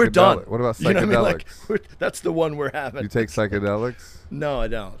about psychedelics? We're done. What about psychedelics? You know what I mean? That's the one we're having. You take psychedelics? No, I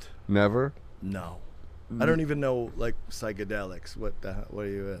don't. Never? No. I don't even know like psychedelics. What are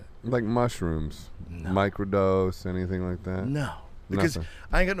you? Like mushrooms, microdose, anything like that? No. because Nothing.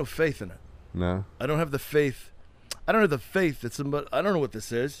 I ain't got no faith in it. No. I don't have the faith. I don't have the faith that somebody. I don't know what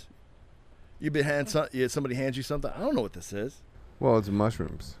this is. Somebody hands you something. I don't know what this is. Well, it's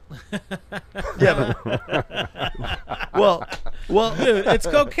mushrooms. Yeah, but well, Dude, it's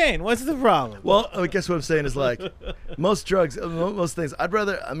cocaine. What's the problem? well. I guess what I'm saying is like most drugs, most things. I'd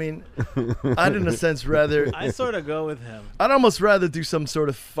rather. I mean, I'd in a sense rather. I sort of go with him. I'd almost rather do some sort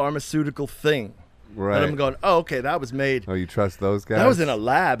of pharmaceutical thing. Right. And I'm going, oh, okay, that was made. Oh, you trust those guys? That was in a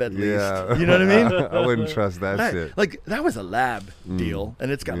lab at Yeah. least. You know what I mean? I wouldn't trust that Right. shit. Like that was a lab deal, and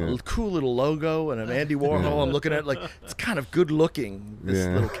it's got Yeah. a cool little logo and an Andy Warhol. Yeah. I'm looking at like it's kind of good looking. This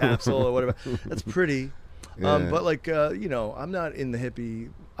Yeah. little capsule or whatever. That's pretty. Yeah. But like I'm not in the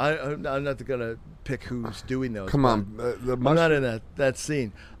hippie. I'm not gonna pick who's doing those. Come but on. The I'm not in that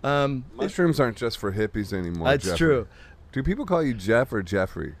scene. mushrooms aren't just for hippies anymore. That's Jeffrey. true. Do people call you Jeff or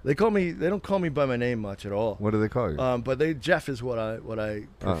Jeffrey? They don't call me by my name much at all. What do they call you? But Jeff is what I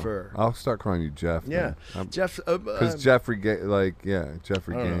prefer. I'll start calling you Jeff. Yeah, Jeff. Because Jeffrey, Jeffrey I don't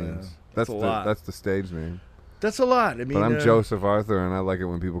know, Gaines. yeah. That's a lot. That's the stage name. That's a lot. I mean, But I'm Joseph Arthur, and I like it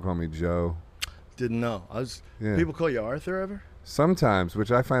when people call me Joe. Didn't know. Yeah. People call you Arthur ever? Sometimes,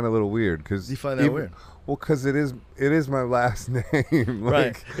 which I find a little weird, because You find that weird? Well, because it is my last name.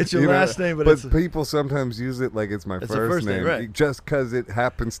 Right. It's your last name, but it's- people sometimes use it like it's my It's a first first name, name, right. just because it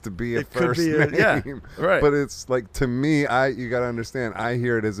happens to be a It could first be name. yeah, right. But it's like, to me, you got to understand, I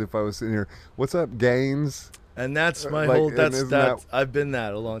hear it as if I was sitting here. What's up, Gaines? And that's my Like, whole. and That's isn't that. that- I've been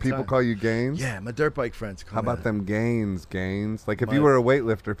that a long People time. call you Gaines. Yeah, my dirt bike friends call How me about that. them Gaines? Like, if My- you were a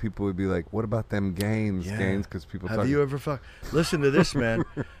weightlifter, people would be like, "What about them Gaines? Yeah. Gaines?" Because people Have talk. you ever listen to this, man?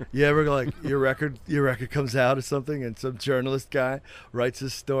 You ever like your record comes out or something, and some journalist guy writes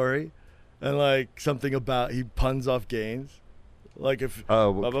his story, and like something about he puns off Gaines, like if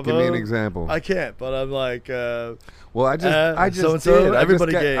Oh, blah, blah, give me an blah. example. I can't, but I'm like Well, I just so-and-so, did.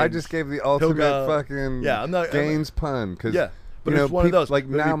 everybody I Gaines. just gave the ultimate go- fucking Yeah, I'm not- Gaines pun because Yeah, but you know it's one of those. like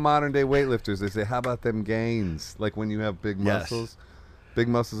But now we- modern day weightlifters they say, "How about them Gaines?" Like when you have big Yes. muscles, big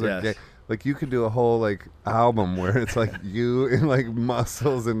muscles are Yes. gay. Like you could do a whole like album where it's like you and like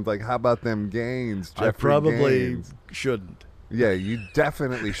muscles and like, "How about them Gaines?" I Jeffrey probably Gaines. shouldn't. Yeah, you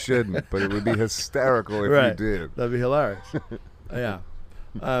definitely shouldn't, but it would be hysterical if Right. you did. That'd be hilarious. Yeah.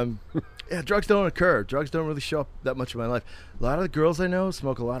 Yeah, drugs don't occur. Drugs don't really show up that much in my life. A lot of the girls I know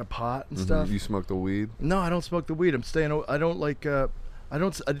smoke a lot of pot and stuff. You smoke the weed? No, I don't smoke the weed. I don't like. I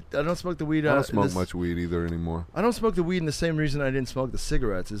don't smoke the weed. I don't in smoke this- much weed either anymore. I don't smoke the weed, and the same reason I didn't smoke the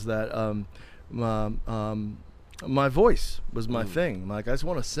cigarettes is that my voice was my thing. Like I just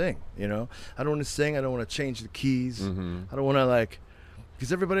want to sing. You know, I don't want to sing. I don't want to change the keys. Mhm. I don't want to like,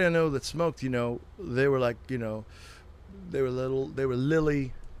 because everybody I know that smoked, you know, they were like, you know, they were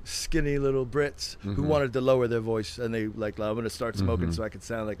lily, skinny little Brits who wanted to lower their voice, and they like, I'm gonna start smoking so I can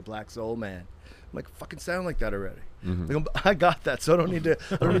sound like a black soul man. I'm like, fucking sound like that already. Like, I got that, so I don't need to.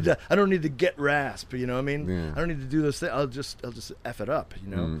 I don't need to get rasp. You know what I mean? Yeah. I don't need to do those things. I'll just f it up. You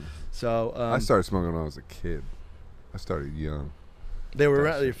know. So I started smoking when I was a kid. I started young. they were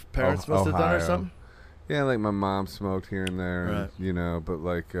around. Your parents must have done it or Ohio. something. Yeah, like my mom smoked here and there, and, Right. you know, but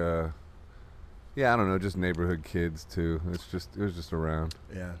like, yeah, I don't know, just neighborhood kids too. It was just around,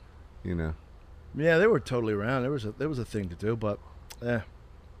 Yeah. you know. Yeah, they were totally around. There was a thing to do, but Yeah,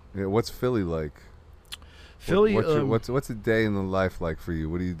 what's Philly like? Philly. What's a day in the life like for you?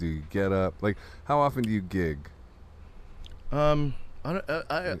 What do? You get up? Like, how often do you gig? I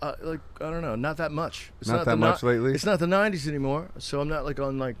don't know. Not that much. It's Not the that much lately? It's not the '90s anymore, so I'm not like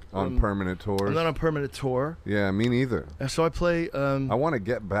On permanent tours? I'm not on permanent tour. Yeah, me neither. And so I play. I want to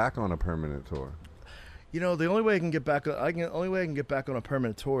get back on a permanent tour. You know, the only way I can get back on a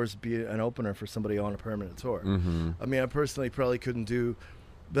permanent tour is be an opener for somebody on a permanent tour. Mm-hmm. I mean, I personally probably couldn't do.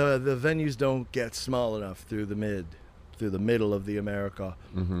 The venues don't get small enough through the middle of the America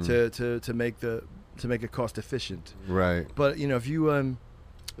to make it cost efficient. Right. But you know, if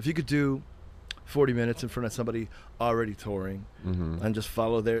you could do 40 minutes in front of somebody already touring and just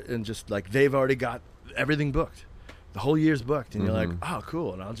follow and just like they've already got everything booked, the whole year's booked, and you're like, oh,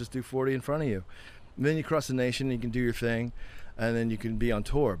 cool, and I'll just do 40 in front of you. And then you cross the nation, and you can do your thing, and then you can be on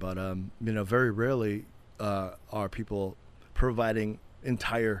tour. But you know, very rarely are people providing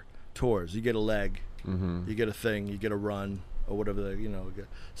entire tours. You get a leg, you get a thing, you get a run, or whatever. You know, get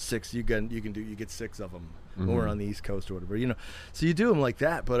six. You get 6 of them when we're on the East Coast or whatever. You know, so you do them like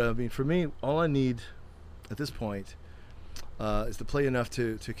that. But I mean, for me, all I need at this point is to play enough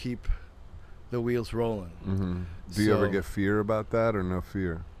to keep the wheels rolling. Do you ever So- get fear about that or no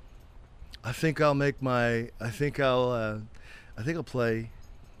fear? I think I'll make my. I think I'll play.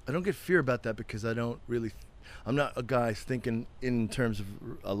 I don't get fear about that because I don't really. I'm not a guy thinking in terms of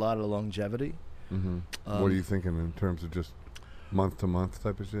a lot of longevity. What are you thinking in terms of just month to month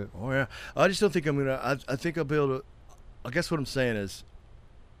type of shit? Oh yeah, I just don't think I'm gonna. I think I'll be able to. I guess what I'm saying is,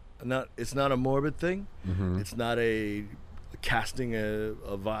 it's not a morbid thing. It's not a casting a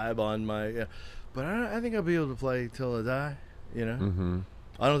vibe on my. But I think I'll be able to play till I die. You know.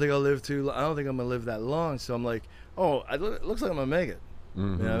 I don't think I'll live I don't think I'm gonna live that long. So I'm like, it looks like I'm gonna make it. You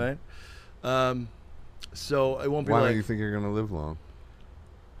know what I mean? So it won't be. Why don't you think you're gonna live long?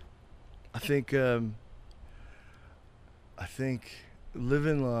 I think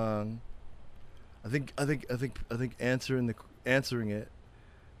living long. I think answering it,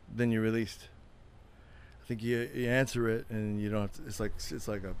 then you're released. I think you answer it and you don't. It's like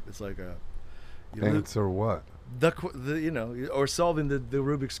a. Answer what? Or solving the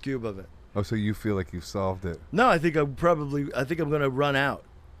Rubik's Cube of it. Oh, so you feel like you've solved it? No, I think I'm going to run out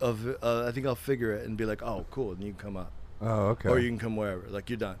of. I think I'll figure it and be like, oh, cool, and you can come up. Oh, okay. Or you can come wherever. Like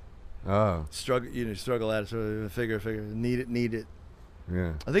you're done. Oh. Struggle at it. Sort of figure. Need it.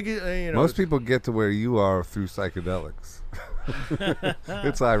 Yeah. I think most people get to where you are through psychedelics.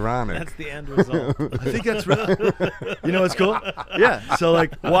 It's ironic. That's the end result. I think that's right. You know what's cool? Yeah. So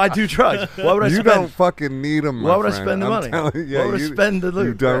like, why do drugs? Why would I you spend? You don't fucking need them. Why would friend. I spend the money? Why would I spend the loot?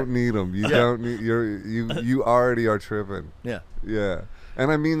 You don't need them. You don't need. You already are tripping. Yeah. Yeah. And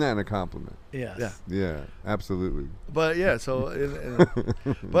I mean that in a compliment. Yes. Yeah. Yeah. Absolutely. But yeah. So,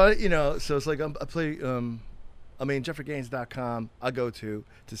 but so it's like I play. JeffreyGaines.com. I go to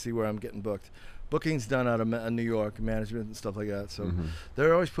see where I'm getting booked. Booking's done out of New York, management and stuff like that. So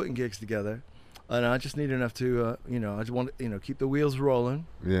they're always putting gigs together, and I just need enough to, I just want to, keep the wheels rolling.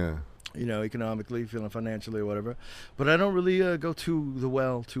 Yeah. Economically, financially, or whatever. But I don't really go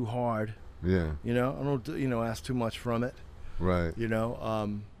too hard. Yeah. I don't, ask too much from it. Right.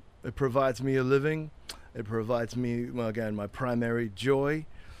 It provides me a living. It provides me, again, my primary joy,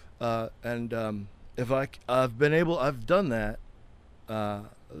 and. I've done that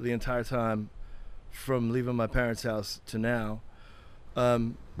the entire time from leaving my parents' house to now.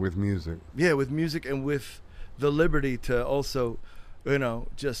 With music. Yeah, with music and with the liberty to also,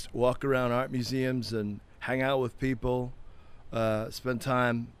 just walk around art museums and hang out with people, spend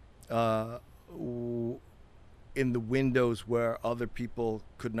time in the windows where other people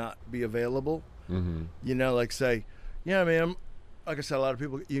could not be available. Like say, like I said, a lot of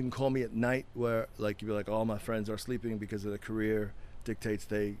people, you can call me at night where like you'd be like, all my friends are sleeping because of the career dictates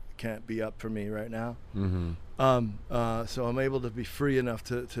they can't be up for me right now. So I'm able to be free enough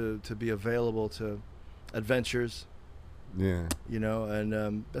to be available to adventures. Yeah.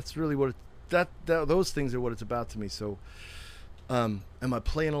 And that's really what those things are what it's about to me. So am I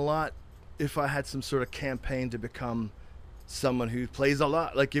playing a lot? If I had some sort of campaign to become someone who plays a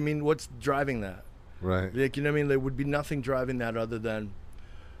lot, what's driving that? Right. There would be nothing driving that other than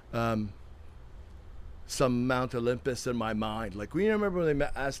some Mount Olympus in my mind. Like, you remember when they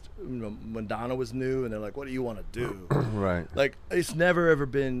asked, when Donna was new, and they're like, what do you want to do? Right. Like, it's never ever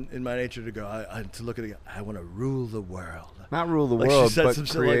been in my nature to go, to look at it, I want to rule the world. Not rule the like world, she said but some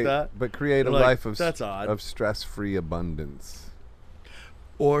shit create, like that. But create a like, life of, that's odd. Of stress-free abundance.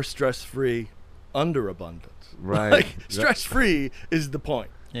 Or stress-free underabundance. Right. Like, stress-free is the point.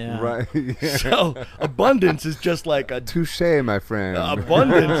 Yeah. Right. Yeah. So abundance is just like a touche, my friend.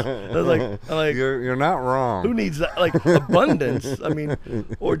 Abundance. like you're not wrong. Who needs that? Like abundance.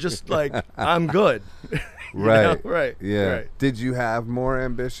 Or just like I'm good. Right. Right. Yeah. Right. Did you have more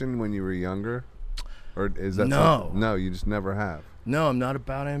ambition when you were younger, or is that no? No, you just never have. No, I'm not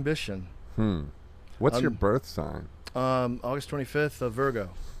about ambition. What's your birth sign? August 25th, Virgo.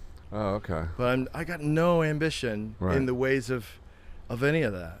 Oh, okay. But I got no ambition in the ways of any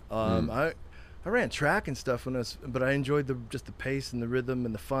of that. I ran track and stuff but I enjoyed just the pace and the rhythm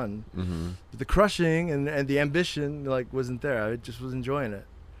and the fun. But the crushing and the ambition wasn't there. I just was enjoying it.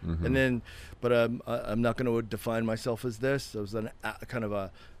 And then, but I'm not going to define myself as this. I was kind of a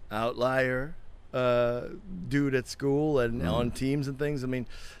outlier dude at school and on teams and things.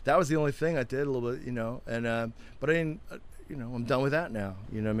 That was the only thing I did a little bit, And but I didn't. I'm done with that now.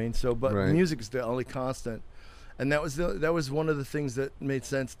 You know what I mean? So, but music is the only constant. And that was one of the things that made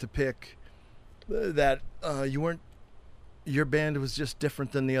sense to pick. That your band was just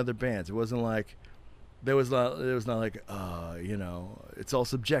different than the other bands. It wasn't like there was not like it's all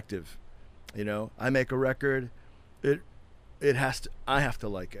subjective. I make a record, I have to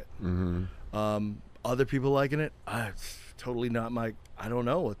like it. Other people liking it, it's totally not I don't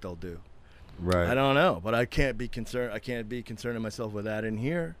know what they'll do. Right. I don't know, but I can't be concerned. I can't be concerning myself with that in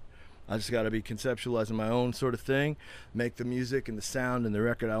here. I just got to be conceptualizing my own sort of thing, make the music and the sound and the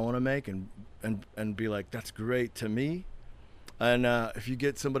record I want to make, and and be like, that's great to me. And if you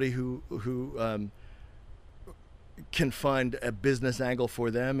get somebody who can find a business angle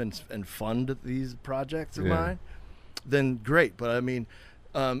for them and fund these projects of mine, then great. But I mean,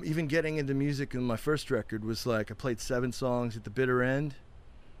 even getting into music in my first record was like I played 7 songs at the bitter end,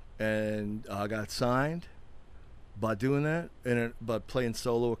 and I got signed by doing that, by playing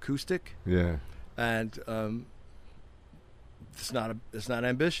solo acoustic. Yeah. And it's not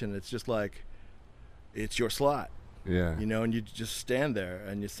ambition. It's just like, it's your slot. Yeah. You know, and you just stand there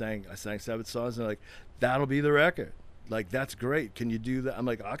and I sang 7 songs, and they're like, that'll be the record. Like, that's great. Can you do that? I'm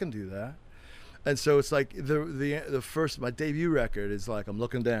like, I can do that. And so it's like the first, my debut record is like, I'm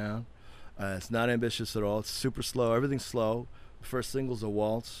looking down. It's not ambitious at all. It's super slow. Everything's slow. The first single's a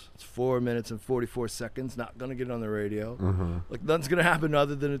waltz. It's 4 minutes and 44 seconds. Not gonna get on the radio. Like, nothing's gonna happen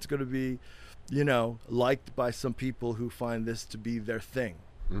other than it's gonna be, you know, liked by some people who find this to be their thing.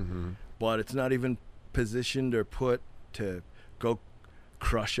 But it's not even positioned or put to go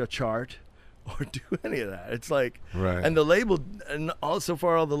crush a chart or do any of that. It's like, and the label, and so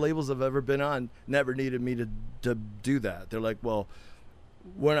far all the labels I've ever been on never needed me to do that. They're like, well,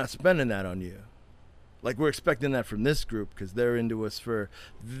 we're not spending that on you. Like, we're expecting that from this group because they're into us for,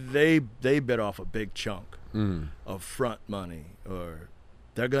 they bit off a big chunk of front money, or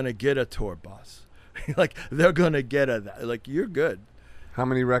they're gonna get a tour bus. Like, they're gonna get like, you're good. How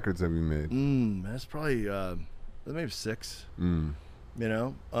many records have you made? That's probably maybe 6. You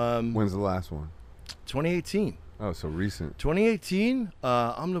know. When's the last one? 2018. Oh, so recent. 2018.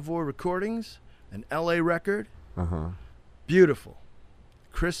 Omnivore Recordings, an LA record. Beautiful.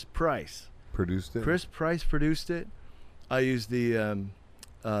 Chris Price Produced it. Chris Price produced it. I used the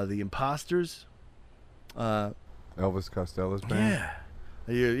Imposters. Elvis Costello's band.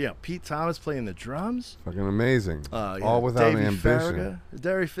 Yeah, Pete Thomas playing the drums. Fucking amazing. All without Davey ambition.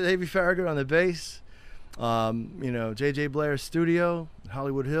 Davey Farragut on the bass. You know, J.J. Blair's studio,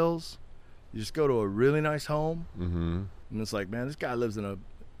 Hollywood Hills. You just go to a really nice home, and it's like, man, this guy lives in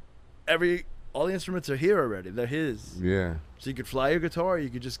all the instruments are here already. They're his. Yeah. So you could fly your guitar. You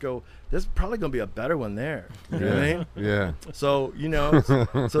could just go, there's probably going to be a better one there. You know what I mean? Yeah. So, you know, so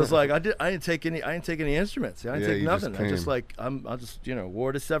it's like, I didn't take any instruments. I didn't take nothing. I just like, I just, you know,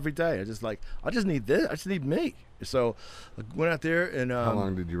 wore this every day. I just need this. I just need me. So I went out there and. How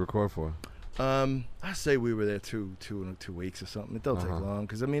long did you record for? I say we were there two weeks or something. It don't take long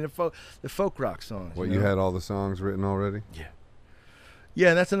because I mean the folk rock songs. Well, you had all the songs written already. Yeah,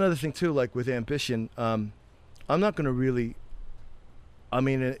 and that's another thing too. Like with Ambition, I'm not gonna really. I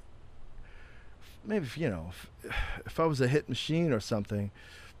mean, maybe if I was a hit machine or something,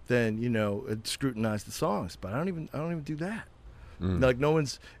 then I'd scrutinize the songs. But I don't even do that. Like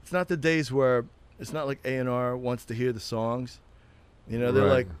it's not the days where it's not like A&R wants to hear the songs.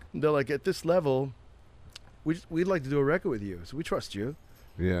 They're like at this level, we'd like to do a record with you, so we trust you.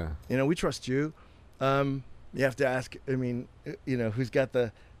 Yeah. We trust you. You have to ask. I mean, who's got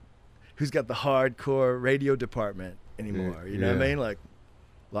the hardcore radio department anymore? You know what I mean? Like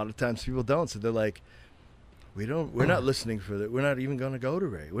a lot of times people don't. So they're like, we're not listening for that. We're not even going to go to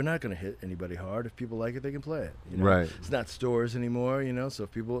radio. We're not going to hit anybody hard. If people like it, they can play it. Right. It's not stores anymore. So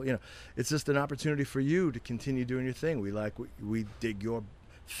if people, it's just an opportunity for you to continue doing your thing. We dig your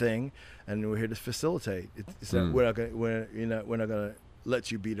thing, and we're here to facilitate. It's not, we're not going to let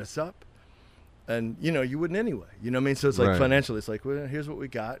you beat us up. And, you wouldn't anyway. You know what I mean? So it's like financially, it's like, well, here's what we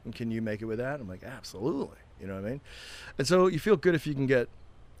got, and can you make it with that? I'm like, absolutely. You know what I mean? And so you feel good if you can get,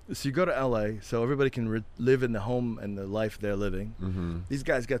 so you go to LA, so everybody can live in the home and the life they're living. These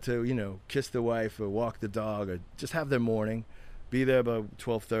guys got to, kiss their wife or walk the dog or just have their morning, be there by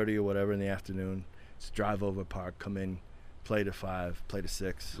 12:30 or whatever in the afternoon, just drive over, park, come in, play to 5, play to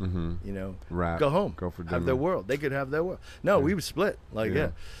 6, Rap, go home, go for dinner. have their world. They could have their world. No, we would split.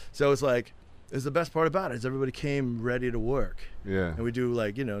 So it's like, it's the best part about it is everybody came ready to work. Yeah. And we do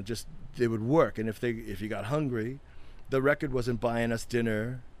just they would work. And if you got hungry, the record wasn't buying us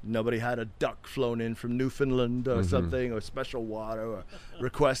dinner. Nobody had a duck flown in from Newfoundland or something, or special water or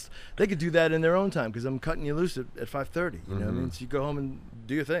request. They could do that in their own time because I'm cutting you loose at 5:30. You know what I mean? So you go home and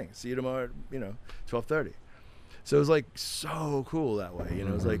do your thing. See you tomorrow at 12:30. So it was like so cool that way. It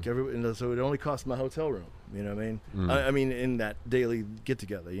was like so it only cost my hotel room. You know what I mean? I mean in that daily get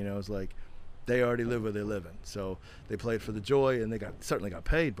together. It was like they already live where they're living. So they played for the joy, and they certainly got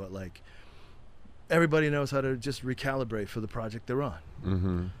paid. But like everybody knows how to just recalibrate for the project they're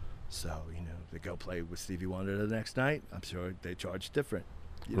on. So they go play with Stevie Wonder the next night. I'm sure they charge different.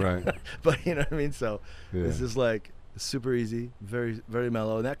 Right. But you know what I mean. So it's just like super easy, very very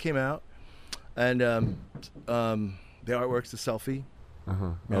mellow, and that came out. And the artwork's a selfie. Uh huh. You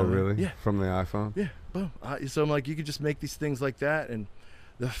know Oh, what I mean? really? Yeah. From the iPhone? Yeah, boom. So I'm like, you could just make these things like that, and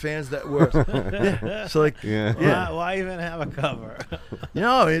the fans that were, yeah. So like, Yeah. Yeah. Why even have a cover?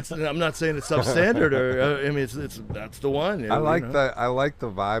 no, I'm not saying it's substandard or I mean, that's the one. I you like know? that. I like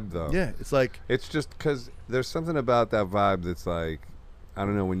the vibe though. Yeah, it's like, It's just because there's something about that vibe that's like, I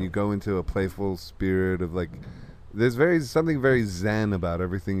don't know, when you go into a playful spirit of like, there's something very zen about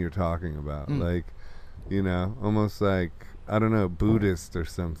everything you're talking about. Like, you know, almost like, I don't know, Buddhist or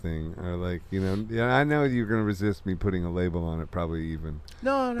something, or like, you know, yeah. I know you're gonna resist me putting a label on it, probably even.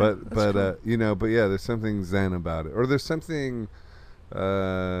 no, But that's cool. you know, but yeah, there's something zen about it, or there's something, you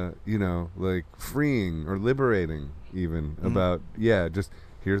know, like freeing or liberating even about just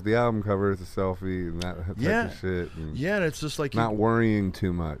here's the album cover, it's a selfie and that type Yeah. of shit. And Yeah, and it's just like not worrying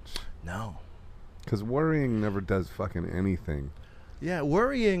too much, no. because worrying never does fucking anything. Yeah,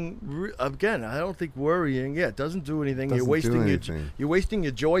 worrying again. I don't think worrying. Yeah, it doesn't do anything. Doesn't do anything. You're wasting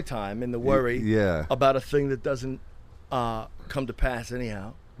your joy time in the worry Yeah, about a thing that doesn't come to pass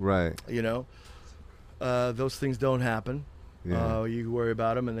anyhow. right. You know, those things don't happen. Yeah, You worry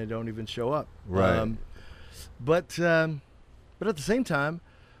about them and they don't even show up. Right. But at the same time,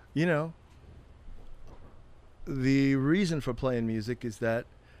 you know, the reason for playing music is that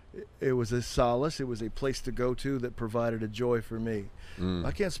it was a solace. It was a place to go to that provided a joy for me.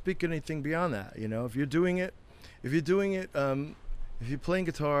 I can't speak anything beyond that. You know, if you're doing it, if you're playing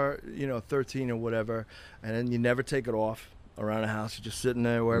guitar, you know, 13 or whatever, and then you never take it off around the house, you're just sitting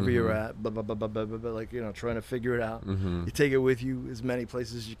there wherever you're at, blah, blah, blah, blah, blah, blah, blah, like, you know, trying to figure it out. You take it with you as many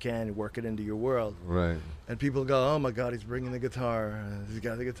places as you can and work it into your world. right. And people go, oh my God, he's bringing the guitar. He's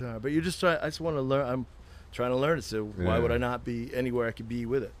got the guitar. But you just try. I just want to learn. I'm trying to learn it. So why would I not be anywhere I could be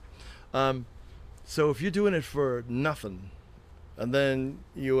with it? So if you're doing it for nothing, and then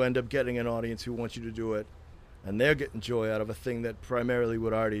you end up getting an audience who wants you to do it, and they're getting joy out of a thing that primarily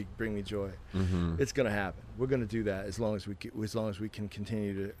would already bring me joy, it's going to happen. We're going to do that as long as we can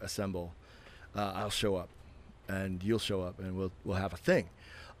continue to assemble. I'll show up, and you'll show up, and we'll have a thing.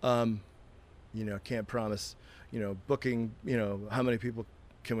 You know, can't promise, you know, booking, you know, how many people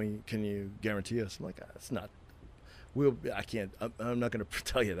can you guarantee us? I'm like, it's not. I can't. I'm not going to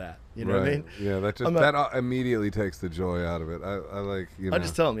tell you that. You know what I mean? Yeah, that immediately takes the joy out of it. I like, you know. I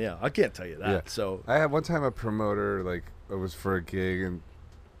just tell them, yeah, I can't tell you that. Yeah. So I had one time a promoter, like, it was for a gig, and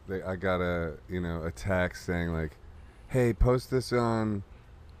I got a text saying like, hey, post this on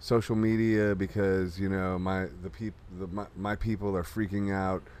social media because, you know, my people are freaking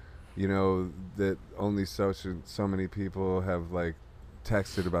out, you know, that only so many people have like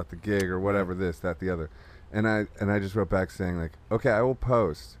texted about the gig or whatever, this, that, the other. And I just wrote back saying like, okay, I will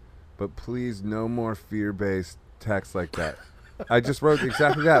post, but please no more fear-based texts like that. I just wrote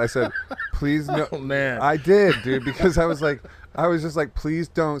exactly that. I said, please no. Oh, man. I did, dude, because I was just like, please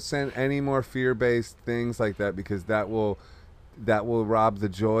don't send any more fear-based things like that, because that will rob the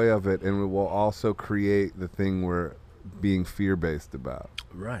joy of it, and it will also create the thing we're being fear-based about.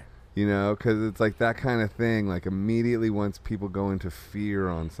 right. You know, because it's like that kind of thing. Like immediately once people go into fear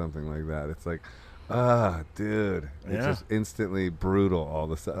on something like that, it's like, dude, it's Yeah. just instantly brutal all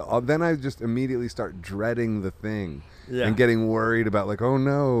of a sudden. Then I just immediately start dreading the thing and getting worried about like, oh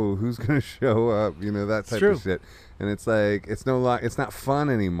no, who's going to show up? You know, that type of shit. And it's like, it's not fun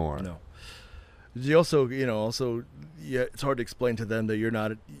anymore. No. You also, yeah, it's hard to explain to them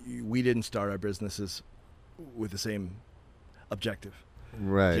that we didn't start our businesses with the same objective.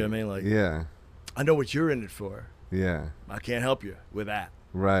 Right. Do you know what I mean? Like, yeah. I know what you're in it for. Yeah. I can't help you with that.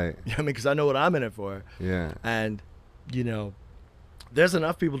 Right. You know what I mean? Because I know what I'm in it for. Yeah. And, you know, there's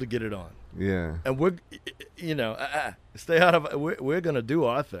enough people to get it on. Yeah. And we're, you know, stay out of it. We're going to do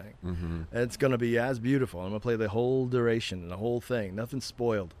our thing. Mm-hmm. And it's going to be as beautiful. I'm going to play the whole duration, the whole thing. Nothing's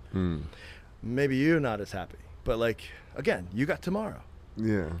spoiled. Mm. Maybe you're not as happy. But, like, again, you got tomorrow.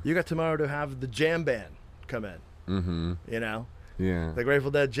 Yeah. You got tomorrow to have the jam band come in. Mm-hmm. You know? Yeah. The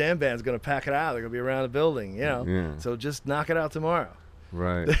Grateful Dead jam band's going to pack it out. They're going to be around the building, you know? Yeah. So just knock it out tomorrow.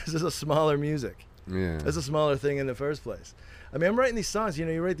 Right. This is a smaller music. Yeah. It's a smaller thing in the first place. I mean, I'm writing these songs. You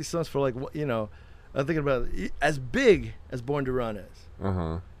know, you write these songs for, like, you know, I'm thinking about it, as big as Born to Run is.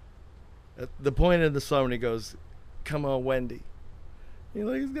 Uh-huh. At the point in the song when he goes, come on, Wendy. You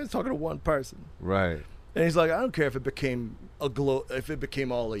know, he's talking to one person. Right. And he's like, I don't care if it became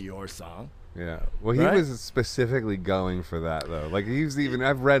all of your song. Yeah. Well, he was specifically going for that, though. Like,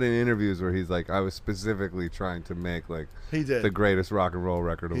 I've read in interviews where he's like, I was specifically trying to make, like, he did. the greatest rock and roll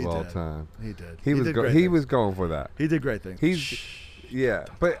record of all did. time. He did. He was going for that. He did great things.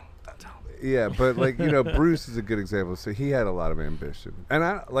 But like, you know, Bruce is a good example. So he had a lot of ambition. And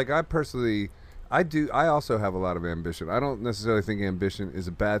I personally, I also have a lot of ambition. I don't necessarily think ambition is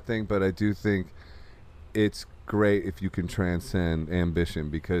a bad thing, but I do think it's great if you can transcend ambition,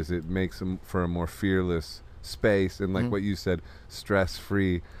 because it makes for a more fearless space, and like what you said,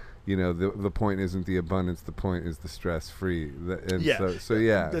 stress-free. You know, the point isn't the abundance, the point is the stress-free. So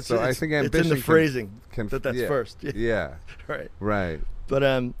I think ambition it's in the phrasing can that's first. Yeah. Right.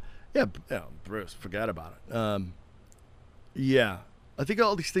 But Bruce, forget about it. I think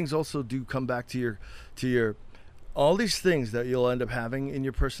all these things also do come back to your all these things that you'll end up having in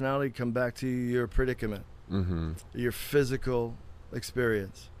your personality come back to your predicament, your physical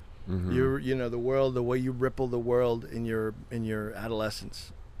experience, the world, the way you ripple the world in your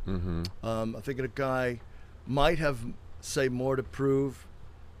adolescence. I think a guy might have, say, more to prove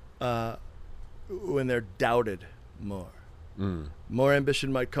when they're doubted more. More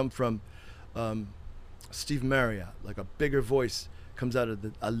ambition might come from Steve Marriott, like a bigger voice comes out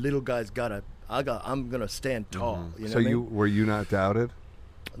of a little guy's I'm gonna stand tall. You know so were you not doubted?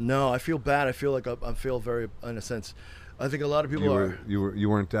 No, I feel bad. I feel like I feel very, in a sense. I think a lot of people you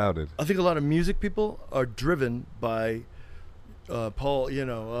weren't doubted. I think a lot of music people are driven by Paul. We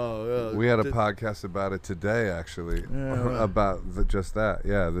had a podcast about it today, actually, about just that.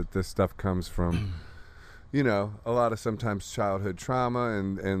 Yeah, that this stuff comes from. A lot of sometimes childhood trauma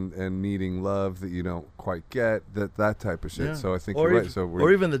and needing love that you don't quite get, that type of shit. Yeah. So I think you're right.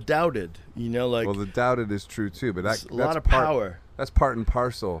 Or even the doubted, well, the doubted is true too, but that's a lot of power. That's part and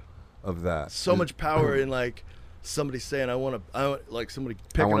parcel of that. So much power in like somebody saying, I want like somebody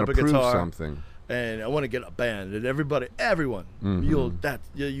picking up a prove guitar, something, and I want to get a band, and everyone,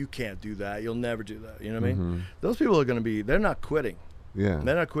 you can't do that. You'll never do that. You know what I mean? Those people are going to they're not quitting. Yeah,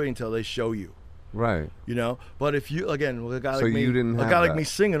 they're not quitting until they show you. Right. But if you, again, with a guy like me, like me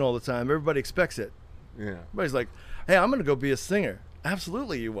singing all the time, everybody expects it. Yeah. Everybody's like, hey, I'm going to go be a singer.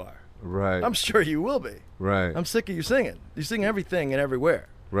 Absolutely you are. Right. I'm sure you will be. Right. I'm sick of you singing. You sing everything and everywhere.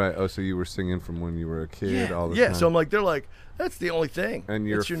 Right. Oh, so you were singing from when you were a kid all the time. Yeah, so I'm like, they're like, that's the only thing. And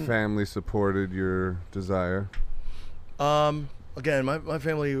your family supported your desire? Again, my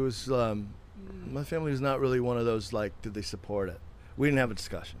family was not really one of those, like, did they support it? We didn't have a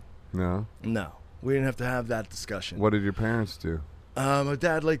discussion. No? No. We didn't have to have that discussion. What did your parents do? My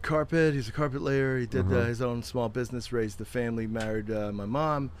dad laid carpet. He's a carpet layer. He did his own small business, raised the family, married my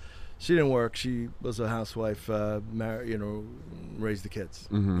mom. She didn't work. She was a housewife, raised the kids,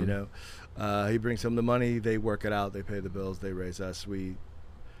 He brings home the money. They work it out. They pay the bills. They raise us.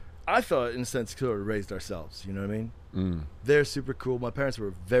 I thought, in a sense, sort of raised ourselves. You know what I mean? They're super cool. My parents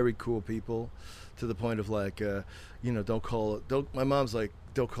were very cool people, to the point of like, my mom's like,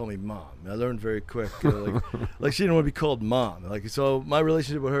 don't call me mom. I learned very quick, like she didn't want to be called mom. Like, so my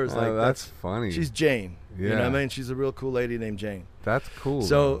relationship with her is like, that's funny. She's Jane. Yeah. You know what I mean? She's a real cool lady named Jane. That's cool.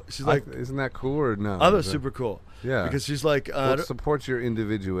 So she's like, isn't that cool or no? I was super cool. Yeah. Because she's like, it supports your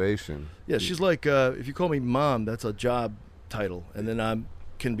individuation. Yeah. She's like, if you call me mom, that's a job title, and then I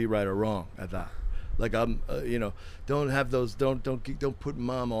can be right or wrong at that. Like I'm, don't have those. Don't put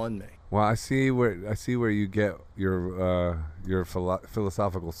mom on me. Well, I see where you get your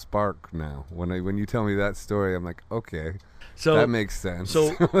philosophical spark now. When you tell me that story, I'm like, okay, so that makes sense.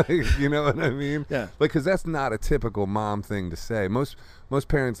 So you know what I mean? Yeah. Because that's not a typical mom thing to say. Most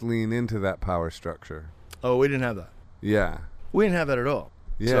parents lean into that power structure. Oh, we didn't have that. Yeah. We didn't have that at all.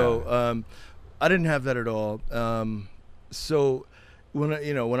 Yeah. So I didn't have that at all. So when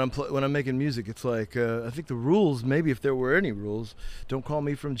I'm making music, it's like I think the rules, maybe if there were any rules, don't call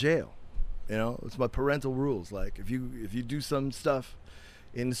me from jail. It's my parental rules. Like if you do some stuff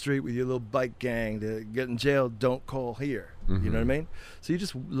in the street with your little bike gang to get in jail, don't call here. You know what I mean? So you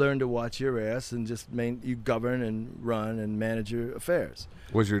just learn to watch your ass and just you govern and run and manage your affairs.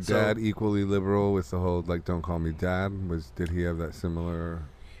 Was your dad equally liberal with the whole like don't call me dad? Did he have that similar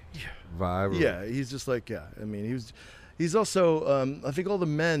vibe? Yeah, he's just like I mean he's also I think all the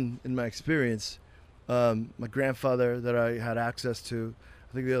men in my experience, my grandfather that I had access to.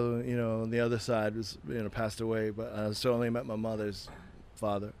 I think the other, on the other side was, passed away, but I still only met my mother's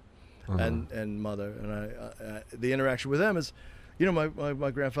father and mother, and I the interaction with them is,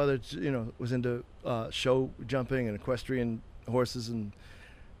 my grandfather, was into show jumping and equestrian horses, and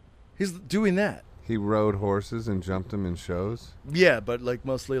he's doing that. He rode horses and jumped them in shows. Yeah, but like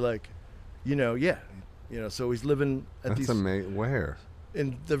mostly like, so he's living at these. That's amazing. Where?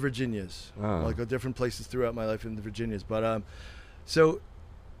 In the Virginias, like different places throughout my life in the Virginias, but so.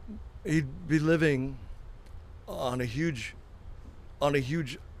 He'd be living on a huge,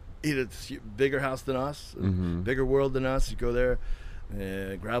 he had a bigger house than us, bigger world than us. You go there,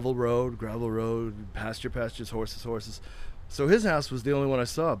 gravel road, pastures, horses. So his house was the only one I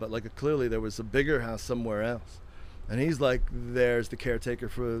saw, but like clearly there was a bigger house somewhere else. And he's like, there's the caretaker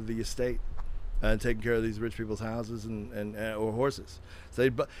for the estate and taking care of these rich people's houses and or horses. So,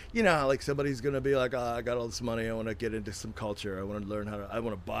 but you know, how, like somebody's going to be like, oh, I got all this money. I want to get into some culture. I want to learn I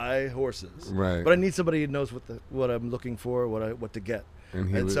want to buy horses. Right. But I need somebody who knows what I'm looking for, what to get.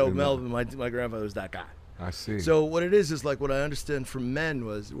 And so Melvin, my grandfather was that guy. I see. So what it is like what I understand from men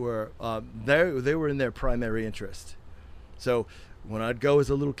were they were in their primary interest. So when I'd go as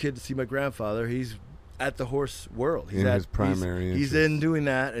a little kid to see my grandfather, he's at the horse world. He's his primary interest. He's in doing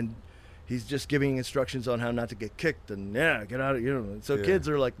that, and he's just giving instructions on how not to get kicked and get out of, you know. So kids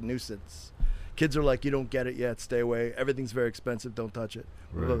are like nuisance. Kids are like, you don't get it yet, stay away. Everything's very expensive, don't touch it.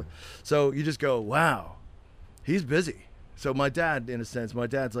 Right. So you just go, wow, he's busy. So my dad, in a sense,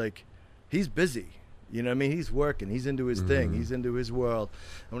 like, he's busy. You know what I mean? He's working. He's into his thing. He's into his world.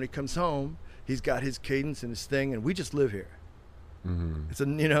 And when he comes home, he's got his cadence and his thing, and we just live here.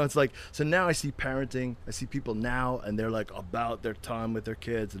 It's like, so now I see parenting. I see people now, and they're like about their time with their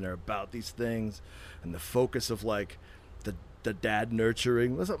kids, and they're about these things, and the focus of like the dad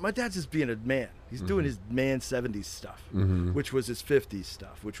nurturing. My dad's just being a man. He's doing his man 70s stuff, which was his 50s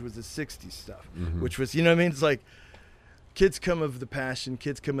stuff, which was his 60s stuff, which was, you know what I mean? It's like, kids come of the passion,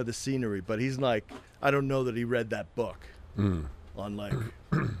 kids come of the scenery, but he's like, I don't know that he read that book on like,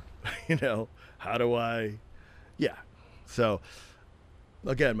 you know, how do I, So,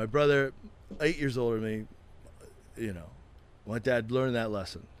 again, my brother, 8 years older than me, you know, my dad learned that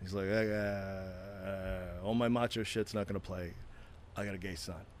lesson. He's like, all my macho shit's not going to play. I got a gay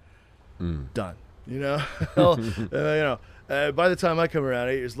son. Done. You know? By the time I come around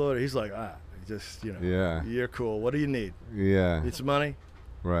 8 years later, he's like, just, you know, you're cool. What do you need? Yeah. Need some money?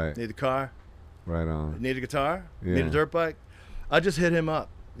 Right. Need a car? Right on. Need a guitar? Need a dirt bike? I just hit him up.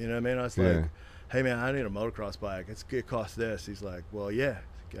 You know what I mean? I was like, hey, man, I need a motocross bike. It costs this. He's like, well,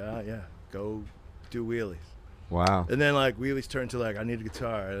 go do wheelies. Wow. And then, like, wheelies turned to, like, I need a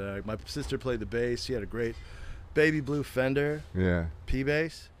guitar. And my sister played the bass. She had a great baby blue Fender P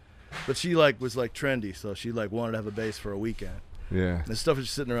bass. But she, like, was, like, trendy. So she, like, wanted to have a bass for a weekend. Yeah. And stuff was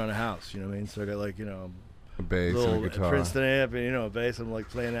just sitting around the house, you know what I mean? So I got, like, you know, a bass little and a guitar. Princeton amp and, you know, a bass. I'm, like,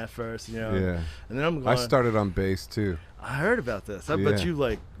 playing that first, you know. Yeah. And then I'm going. I started on bass, too. I heard about this. I bet you,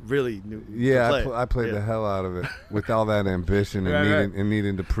 like, really knew. Yeah, I played the hell out of it with all that ambition and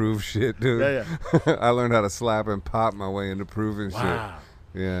needing to prove shit, dude. I learned how to slap and pop my way into proving shit.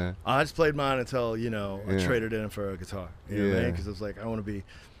 Yeah. I just played mine until, you know, I traded in for a guitar. You know what I mean? Because I was like, I want to be,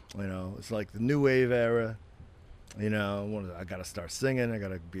 you know, it's like the new wave era. You know, I got to start singing. I got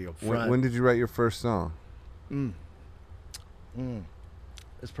to be up front. When did you write your first song?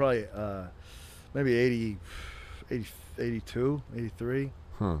 It's probably maybe 82, 83.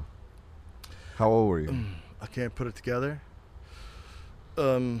 Huh. How old were you? I can't put it together. I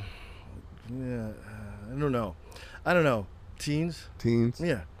don't know. Teens?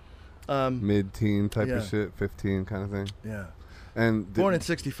 Yeah. Mid-teen type of shit, 15 kind of thing? Yeah. And born in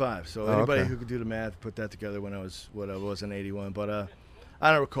 65, so anybody who could do the math put that together when I was in 81. But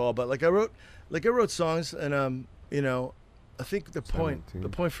I don't recall. But I wrote songs, and you know, I think the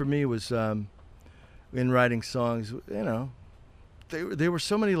point for me was in writing songs, you know, they were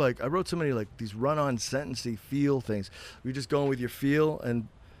so many, like, I wrote so many, like, these run-on sentencey feel things. You're just going with your feel, and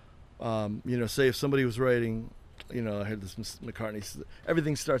you know, say if somebody was writing, you know, I heard this McCartney,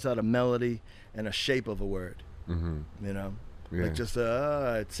 everything starts out a melody and a shape of a word. You know. Like, just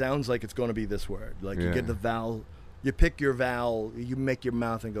it sounds like it's going to be this word. Like, you get the vowel, you pick your vowel, you make your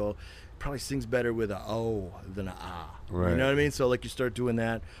mouth and go, probably sings better with a O than a ah. Right. You know what I mean? So, like, you start doing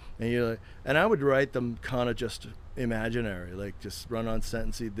that, and you're like, and I would write them kind of just imaginary, like, just run-on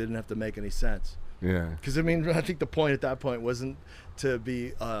sentencey, didn't have to make any sense. Yeah. Because, I mean, I think the point at that point wasn't to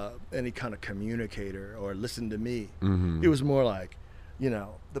be any kind of communicator or listen to me. It was more like, you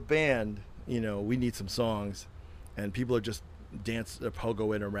know, the band, you know, we need some songs, and people are just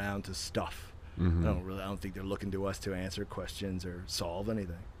pogoing around to stuff. I don't think they're looking to us to answer questions or solve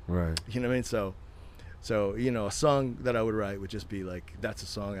anything. Right. You know what I mean? So you know, a song that I would write would just be like, that's a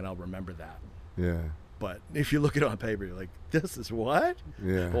song and I'll remember that. Yeah. But if you look at it on paper, you're like, this is what?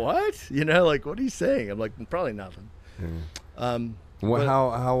 Yeah. What? You know, like, what are you saying? I'm like, probably nothing. Yeah.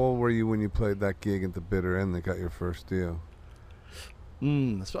 How old were you when you played that gig at the Bitter End that got your first deal?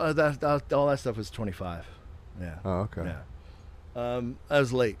 So all that stuff was 25. Yeah. Oh, okay. Yeah. I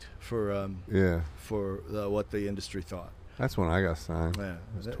was late for what the industry thought. That's when I got signed. Yeah,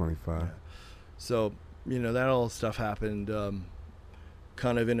 I was 25. Yeah. So, you know, that all stuff happened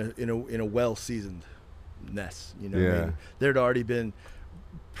kind of in a well-seasonedness. You know, what I mean? There'd already been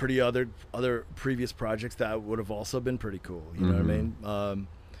pretty other previous projects that would have also been pretty cool. You know what I mean?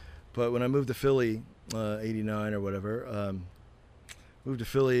 But when I moved to Philly, 89 or whatever, moved to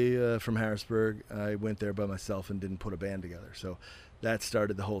Philly from Harrisburg, I went there by myself and didn't put a band together. So that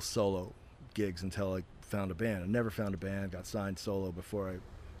started the whole solo gigs until I found a band. I never found a band, got signed solo before I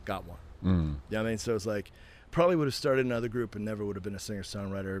got one. You know what I mean? So it's like, probably would have started another group and never would have been a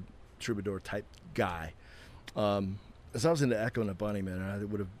singer-songwriter, troubadour type guy. As I was into Echo and the Bunnymen,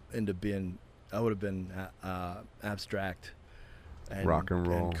 I would have been abstract and rock and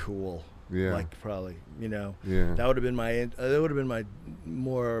roll and cool. Yeah, like probably, you know. Yeah, that would have been my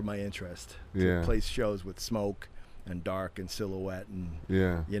interest. Yeah, to play shows with smoke and dark and silhouette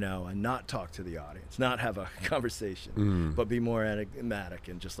and you know, and not talk to the audience, not have a conversation, but be more enigmatic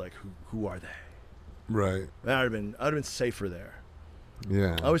and just like who are they? Right. I'd have been safer there.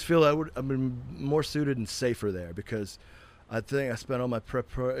 Yeah. I always feel I've been more suited and safer there because I think I spent all my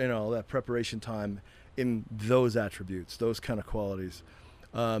that preparation time in those attributes, those kind of qualities.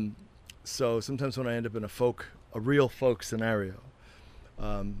 So sometimes when I end up in a real folk scenario,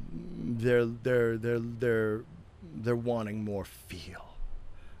 they're wanting more feel,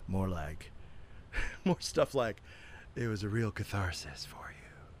 more like, more stuff like, it was a real catharsis for you.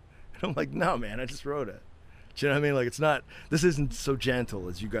 And I'm like, no, man, I just wrote it. Do you know what I mean? Like, this isn't so gentle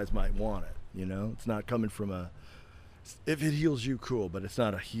as you guys might want it. You know, it's not coming from if it heals you, cool, but it's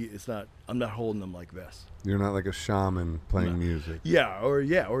not I'm not holding them like this. You're not like a shaman playing music. Yeah, or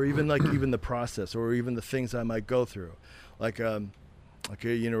even like even the process, or even the things I might go through, like you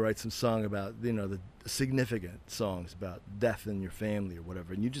know, write some song about, you know, the significant songs about death in your family or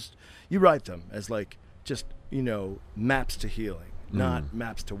whatever, and you write them as like just, you know, maps to healing, not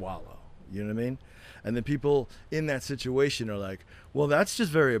maps to wallow. You know what I mean? And then people in that situation are like, well, that's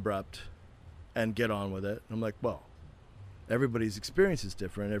just very abrupt, and get on with it. And I'm like, well, everybody's experience is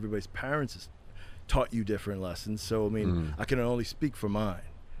different. Everybody's parents has taught you different lessons. So, I mean, I can only speak for mine.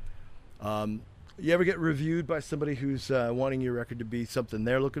 You ever get reviewed by somebody who's wanting your record to be something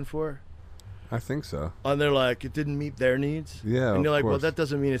they're looking for? I think so. And they're like, it didn't meet their needs? Yeah, and you're like, course. well, that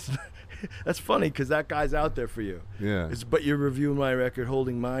doesn't mean it's... That's funny, because that guy's out there for you. Yeah. But you're reviewing my record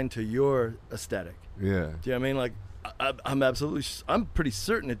holding mine to your aesthetic. Yeah. Do you know what I mean? Like, I'm pretty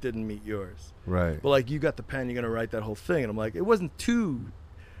certain it didn't meet yours. Right. But like, you got the pen, you're gonna write that whole thing, and I'm like, it wasn't to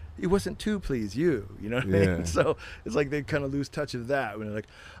please you. You know what I mean? So it's like they kind of lose touch of that when they're like,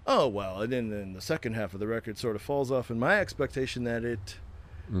 oh well, and then the second half of the record sort of falls off in my expectation that it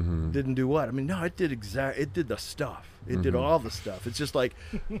didn't do what? I mean, no, it did the stuff. It did all the stuff. It's just like,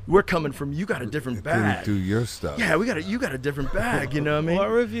 we're coming from, you got a different bag. Didn't do your stuff. Yeah, you got a different bag. You know what I mean? What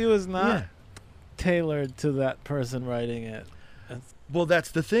review is not tailored to that person writing it? Well,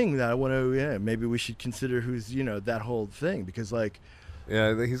 that's the thing that I want to. Maybe we should consider who's, you know, that whole thing, because like.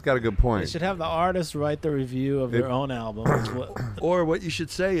 Yeah, he's got a good point. You should have the artist write the review of their own album. Or what you should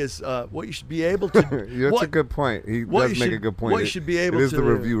say is, what you should be able to. That's a good point. He does make a good point. What you should be able to. It is the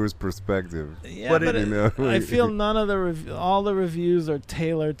reviewer's perspective. Yeah, but you know, I feel none of all the reviews are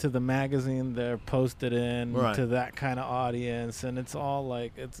tailored to the magazine they're posted in, to that kind of audience, and it's all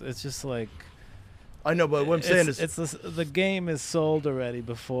like it's just like. I know, but what I'm saying is, the game is sold already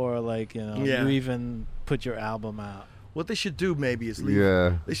before, like, you know, you even put your album out. What they should do maybe is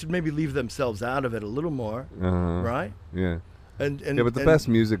they should maybe leave themselves out of it a little more, right? Yeah. And but the best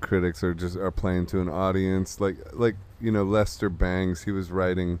music critics are playing to an audience, like you know, Lester Bangs, he was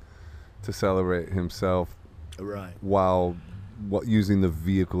writing to celebrate himself, right? While using the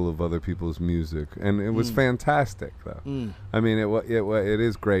vehicle of other people's music, and it was fantastic, though. I mean, it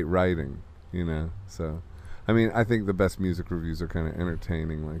is great writing, you know. So, I mean, I think the best music reviews are kind of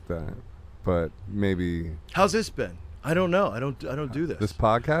entertaining like that, but maybe. How's this been? I don't know. I don't do this. This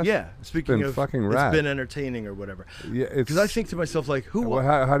podcast? Yeah. Speaking of, fucking rad. It's been entertaining or whatever. Yeah, because I think to myself, like,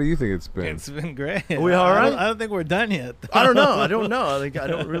 how do you think it's been? It's been great. Are we all right? I don't think we're done yet. I don't know. I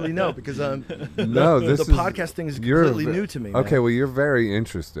don't really know, because the podcast thing is completely new to me. Okay, well, you're very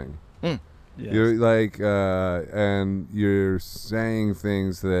interesting. Yes. You're like, and you're saying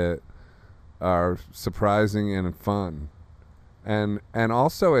things that are surprising and fun, and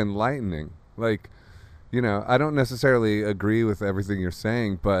also enlightening. Like. You know, I don't necessarily agree with everything you're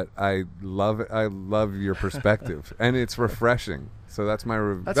saying, but I love it. I love your perspective, and it's refreshing. So that's my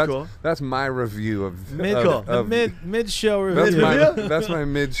that's cool. That's my review of mid-show review. That's my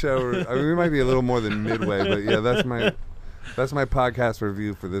mid-show. I mean, we might be a little more than midway, but yeah, that's my podcast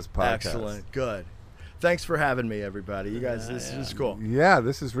review for this podcast. Excellent, good. Thanks for having me, everybody. You guys, this is cool. Yeah,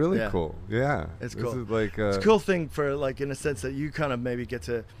 this is really cool. Yeah, it's cool. This is like it's a cool thing for, like, in a sense that you kind of maybe get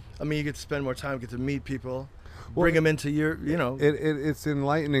to. I mean, you get to spend more time, get to meet people. bring them into your, you know. It's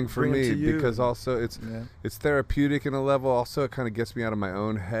enlightening for me because also it's therapeutic in a level. Also, it kind of gets me out of my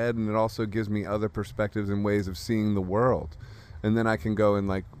own head, and it also gives me other perspectives and ways of seeing the world. And then I can go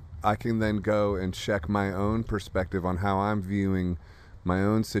and check my own perspective on how I'm viewing my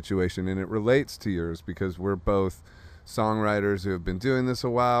own situation, and it relates to yours because we're both songwriters who have been doing this a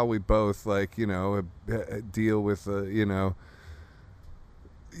while. We both deal with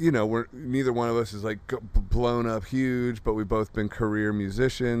we're neither one of us is like blown up huge, but we've both been career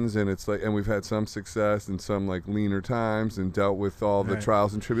musicians, and it's like, and we've had some success and some like leaner times and dealt with all the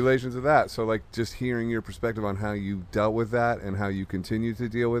trials and tribulations of that. So like just hearing your perspective on how you dealt with that and how you continue to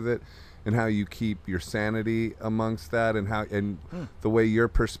deal with it and how you keep your sanity amongst that, and the way your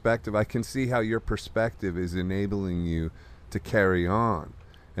perspective, I can see how your perspective is enabling you to carry on.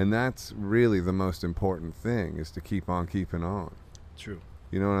 And that's really the most important thing, is to keep on keeping on. True.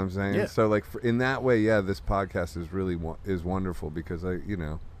 You know what I'm saying? Yeah. So like in that way, this podcast is really is wonderful because it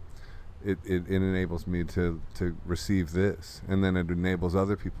enables me to receive this, and then it enables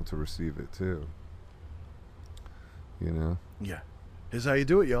other people to receive it too. You know? Yeah. Here's how you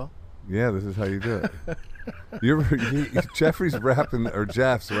do it, y'all. Yeah, this is how you do it. Jeff's wrapping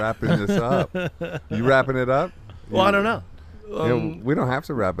this up. You wrapping it up? Well, I don't know. We don't have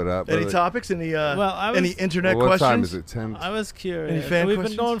to wrap it up. Any topics? Any internet what questions? What time is it? 10? I was curious. Any fan We've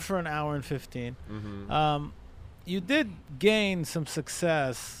questions? been going for an hour and 15. Mm-hmm. You did gain some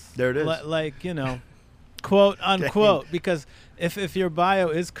success. There it is. Quote unquote, because if your bio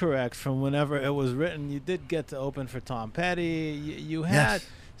is correct from whenever it was written, you did get to open for Tom Petty. You had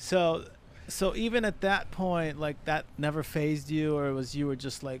so even at that point, like, that never fazed you, or you were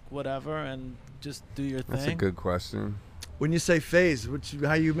just like whatever and just do your thing. That's a good question. When you say phase,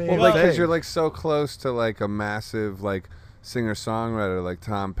 how you mean? Well, like, because you're like so close to like a massive like singer-songwriter like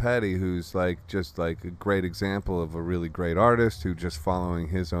Tom Petty, who's like just like a great example of a really great artist who just following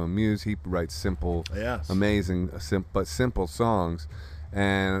his own muse. He writes simple, amazing, but simple songs.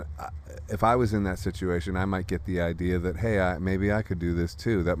 And if I was in that situation, I might get the idea that, hey, maybe I could do this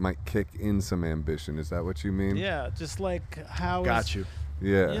too. That might kick in some ambition. Is that what you mean? Yeah, just like how. Got you.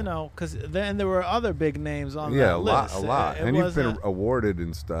 Yeah. Because then there were other big names on that list. A lot. And you've been awarded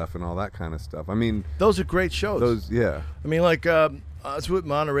and stuff and all that kind of stuff. I mean, those are great shows. I mean, like, I was with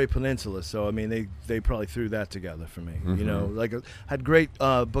Monterey Peninsula, so I mean, they probably threw that together for me. Mm-hmm. You know, like, had great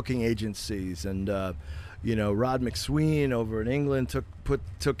booking agencies, and Rod McSween over in England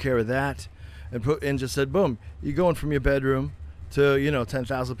took care of that, and just said, boom, you're going from your bedroom to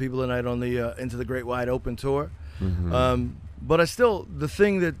 10,000 people a night on the Into the Great Wide Open tour. Mm-hmm. But the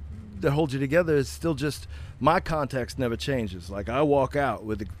thing that holds you together is still just, my context never changes. Like, I walk out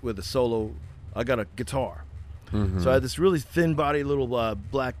with a solo, I got a guitar. Mm-hmm. So I had this really thin body little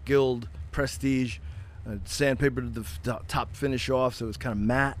black Guild Prestige, sandpapered the top finish off, so it was kind of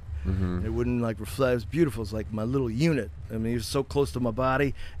matte. Mm-hmm. And it wouldn't like reflect. It was beautiful. It's like my little unit. I mean, it was so close to my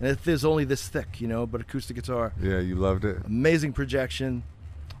body, and there's only this thick, but acoustic guitar. Yeah, you loved it. Amazing projection.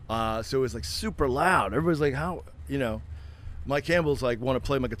 So it was like super loud. Everybody's like, how, Mike Campbell's like, want to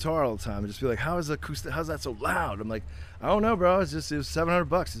play my guitar all the time and just be like, how's that so loud? I'm like, I don't know, bro. It was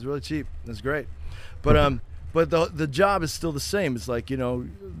 $700. It's really cheap. It's great. But but the job is still the same. It's like,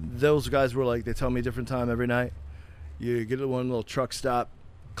 those guys were like, they tell me a different time every night. You get one little truck stop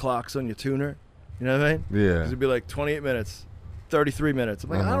clocks on your tuner. You know what I mean? Yeah. It'd be like 28 minutes, 33 minutes.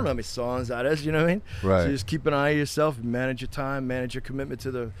 I'm like, I don't know how many songs that is. You know what I mean? Right. So you just keep an eye on yourself, manage your time, manage your commitment to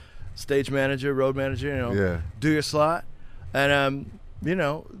the stage manager, road manager, do your slot. And,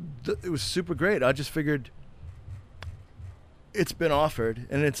 it was super great. I just figured it's been offered,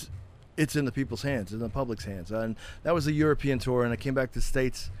 and it's in the people's hands, in the public's hands. And that was a European tour, and I came back to the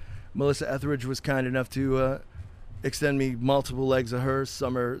States. Melissa Etheridge was kind enough to extend me multiple legs of her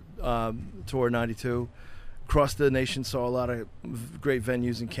summer tour, 92. Across the nation, saw a lot of great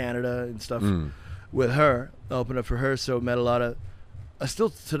venues in Canada and stuff with her, opened up for her, so met a lot of... I still,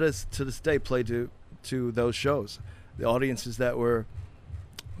 to this day, play to those shows. The audiences that were,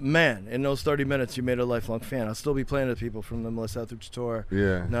 man, in those 30 minutes, you made a lifelong fan. I'll still be playing to people from the Melissa Etheridge tour,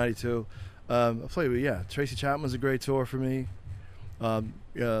 92. I played with, Tracy Chapman was a great tour for me.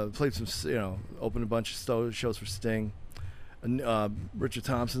 Played some, opened a bunch of shows for Sting. And, Richard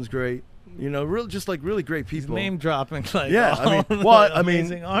Thompson's great. Really great people. He's name dropping like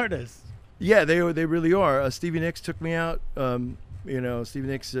amazing artists. Yeah, they really are. Stevie Nicks took me out. Stevie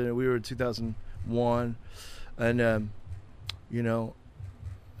Nicks, we were in 2001. And,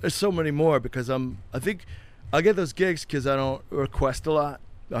 there's so many more because I think I get those gigs because I don't request a lot.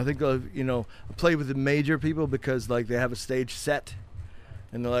 I think, I play with the major people because, like, they have a stage set.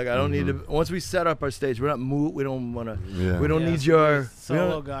 And they're like, I don't need to. Once we set up our stage, we're not we don't want to. Yeah. We don't Yeah, need your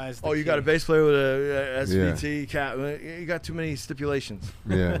solo guys. Oh, you got a bass player with a SVT cat. You got too many stipulations.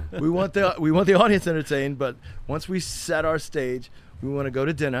 Yeah. we want the audience entertained, but once we set our stage, we want to go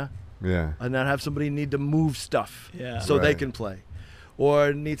to dinner Yeah. and not have somebody need to move stuff so they Right. can play,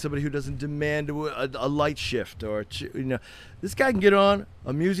 or need somebody who doesn't demand a light shift, or this guy can get on,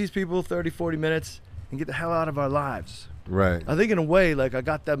 amuse these people 30, 40 minutes, and get the hell out of our lives. Right. I think in a way, like, I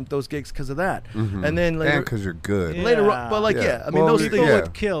got those gigs because of that. And then later, And because you're good. Yeah. later on, but like, Yeah. I mean, Well, those People things,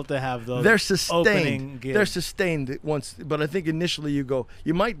 would kill to have those. they're opening sustained. gigs. They're sustained once, but I think initially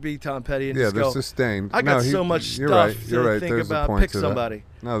you might be Tom Petty and Yeah, just they're go, sustained. I got No, so much you're stuff right, to you're right. think There's a about, point pick to that. somebody.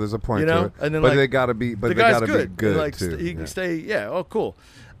 No, there's a point You to know? it. And then, but like, they gotta be. But the they guy's gotta good. be good And, like, too. he can stay. Yeah. Oh, cool.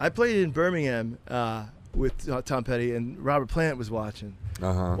 I played in Birmingham with Tom Petty, and Robert Plant was watching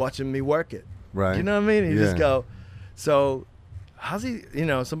me work it. Right. You know what I mean? You Yeah. just go, so how's he? You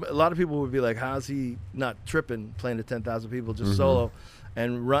know, a lot of people would be like, how's he not tripping playing to 10,000 people just solo,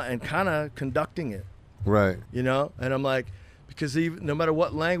 and kind of conducting it? Right. You know, and I'm like, because no matter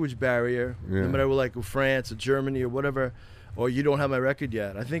what language barrier, no matter like France or Germany or whatever, or you don't have my record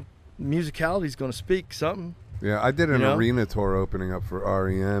yet, I think musicality is going to speak something. Yeah, I did an You know? arena tour opening up for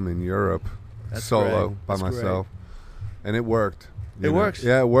REM in Europe, That's solo great. by That's myself, and it worked. It you know? works.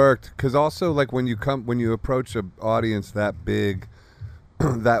 Yeah, it worked. Because also, like, when you approach an audience that big,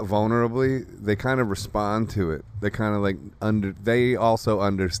 that vulnerably, they kind of respond to it. They kind of like they also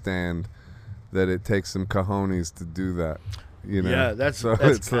understand that it takes some cojones to do that. You know. Yeah, that's So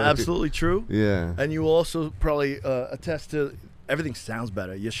it's like- absolutely true. Yeah. And you also probably attest to everything sounds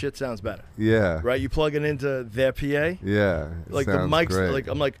better. Your shit sounds better, Yeah. right? You plug it into their PA, Yeah. It like the sounds mics. great. Like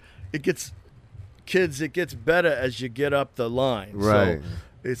I'm like, it gets better as you get up the line. Right. So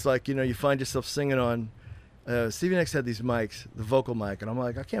it's like, you know, you find yourself singing on. Stevie Nicks had these mics, the vocal mic, and I'm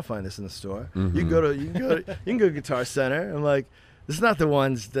like, I can't find this in the store. You can go to Guitar Center. I'm like, this is not the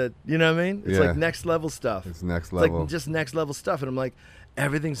ones that, you know what I mean? It's Yeah. like next level stuff. It's next It's level. like just next level stuff, and I'm like,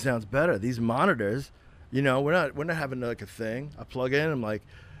 everything sounds better. These monitors, you know, we're not having like a thing. I plug in, I'm like,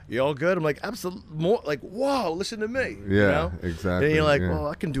 you all good? I'm like, absolutely, more like, whoa, listen to me. Yeah, you know? exactly. And you're like, yeah. well,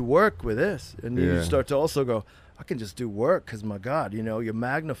 I can do work with this, and you Yeah. start to also go, I can just do work because my God, you know, you're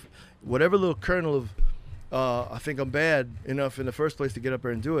whatever little kernel of, I think I'm bad enough in the first place to get up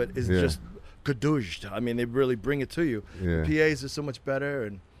there and do it is Yeah. just kadoosh. I mean, they really bring it to you. Yeah. PAs are so much better,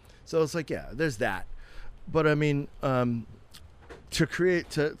 and so it's like, yeah, there's that. But I mean, to create,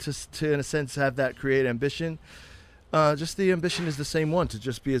 to in a sense have that create ambition, just the ambition is the same one, to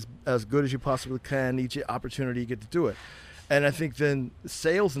just be as good as you possibly can each opportunity you get to do it. And I think then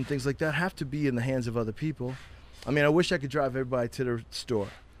sales and things like that have to be in the hands of other people. I mean, I wish I could drive everybody to the store.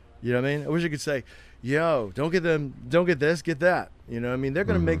 You know what I mean? I wish I could say, yo, don't get this, get that. You know what I mean? They're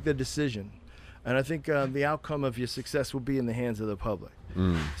going to make the decision. And I think the outcome of your success will be in the hands of the public.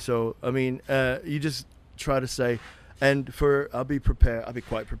 So, I mean, you just try to say, and I'll be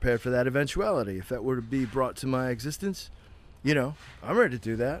quite prepared for that eventuality. If that were to be brought to my existence, you know, I'm ready to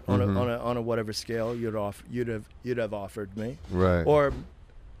do that on a whatever scale you'd have offered me. Right. Or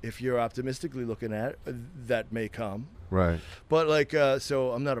if you're optimistically looking at it, that may come. Right. But like,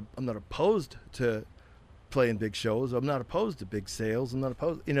 so I'm not opposed to playing big shows. I'm not opposed to big sales. I'm not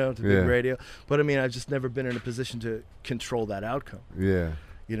opposed, you know, to big radio. But I mean, I've just never been in a position to control that outcome. Yeah.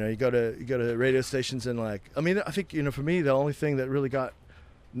 You know, you go to radio stations and like, I mean, I think, you know, for me, the only thing that really got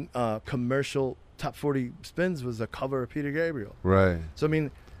commercial top 40 spins was a cover of Peter Gabriel. Right. So I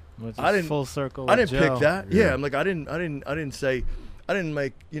mean, Which is I didn't full circle. I with didn't Joe. pick that. Yeah. Yeah, I'm like, I didn't say, I didn't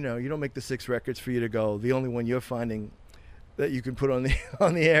make, you know, you don't make the 6 records for you to go. The only one you're finding that you can put on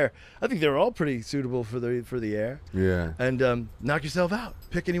the air. I think they're all pretty suitable for the air. Yeah. And knock yourself out.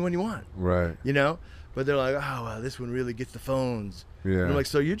 Pick anyone you want. Right. You know. But they're like, oh, well, this one really gets the phones. Yeah. And I'm like,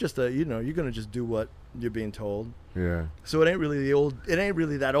 so you're just you know, you're gonna just do what you're being told. Yeah. So it ain't really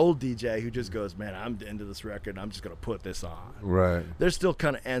that old DJ who just goes, man, I'm into this record. I'm just gonna put this on. Right. They're still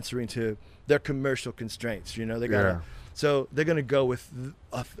kind of answering to their commercial constraints. You know, they gotta. Yeah. So they're gonna go with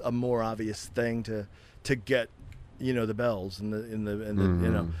a more obvious thing to get, you know, the bells and the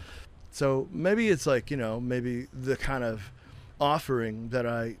you know. So maybe it's like, you know, maybe the kind of offering that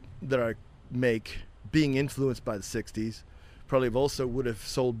I make, being influenced by the 60s, probably also would have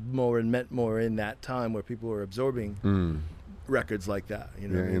sold more and meant more in that time where people were absorbing records like that. You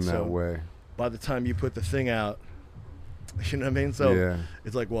know Yeah, what I mean? in So that way. by the time you put the thing out, you know what I mean? So Yeah.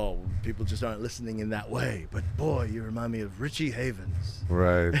 it's like, well, people just aren't listening in that way. But boy, you remind me of Richie Havens.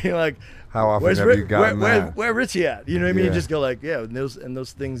 Right. You're like, How often where's have you gotten that? where Richie at? You know what I mean? Yeah. You just go like, yeah, and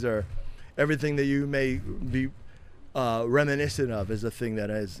those things are everything that you may be reminiscent of is a thing that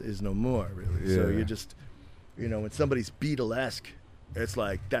is no more, really. So Yeah. you just, when somebody's Beatlesque, it's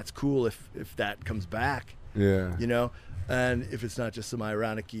like, that's cool if that comes back, Yeah. and if it's not just some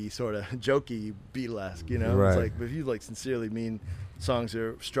ironic-y, sort of jokey Beatlesque, Right. It's like, if you like sincerely mean songs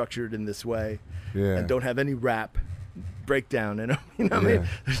are structured in this way Yeah. and don't have any rap breakdown in them, you know what I mean? Yeah.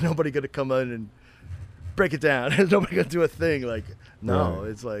 There's nobody going to come in and break it down. There's nobody going to do a thing. Like, no, Right.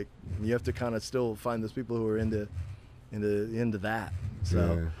 it's like you have to kind of still find those people who are into that.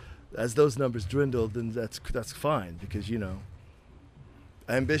 So as those numbers dwindle, then that's fine, because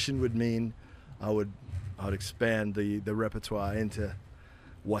ambition would mean I would expand the repertoire into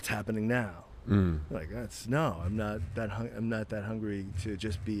what's happening now. Like, I'm not that hungry to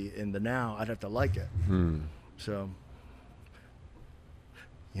just be in the now. I'd have to like it. So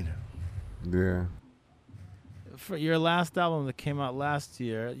Yeah. For your last album that came out last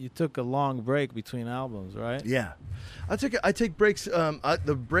year, you took a long break between albums, right? yeah, I take breaks.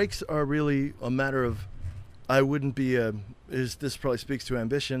 The breaks are really a matter of, I wouldn't be this probably speaks to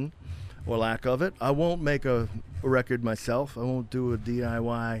ambition or lack of it. I won't make a record myself. I won't do a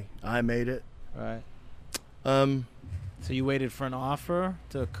DIY. I made it. Right. So you waited for an offer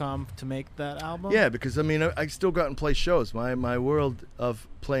to come to make that album? Yeah, because I still got and play shows. My world of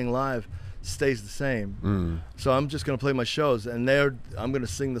playing live stays the same. So I'm just going to play my shows, and I'm going to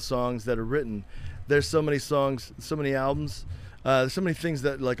sing the songs that are written. There's so many songs, so many albums, there's so many things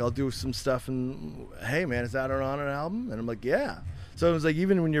that, like, I'll do some stuff and, hey man, is that on an album? And I'm like, yeah. So it was like,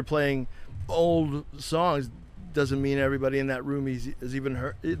 even when you're playing old songs, doesn't mean everybody in that room is even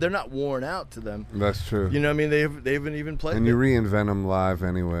heard. They're not worn out to them. That's true. You know what I mean? They haven't even played. And you reinvent them live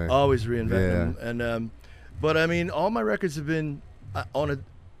anyway. Always reinvent them. And but all my records have been on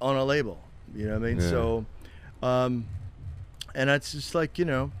a label. You know what I mean? Yeah. So, and it's just like,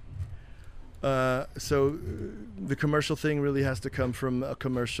 so the commercial thing really has to come from a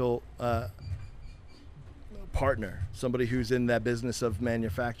commercial partner, somebody who's in that business of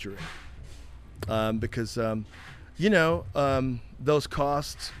manufacturing. Because, those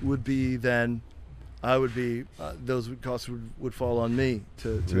costs would be then, those costs would fall on me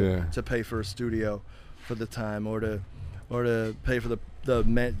to pay for a studio for the time, or to pay for the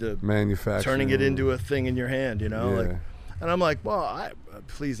manufacturing, turning it into a thing in your hand, Yeah. And I'm like, well, I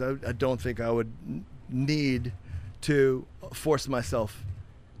don't think I would need to force myself.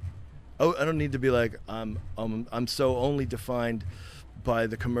 I don't need to be like, I'm so only defined by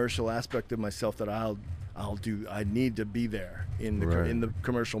the commercial aspect of myself that I need to be there in the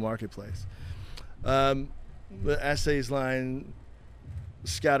commercial marketplace. The essays line,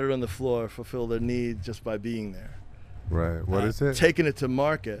 scattered on the floor, fulfill their need just by being there. Right. What is it? Taking it to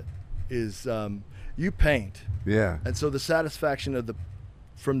market is, you paint. Yeah. And so the satisfaction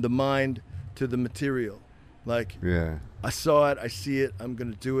from the mind to the material, like, Yeah. I saw it, I see it, I'm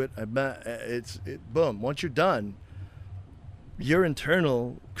gonna do it. Boom. Once you're done, your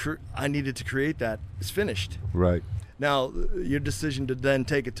internal, I needed to create that, is finished. Right. Now, your decision to then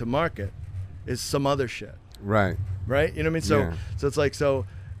take it to market is some other shit. Right. Right? You know what I mean? So, Yeah. so it's like,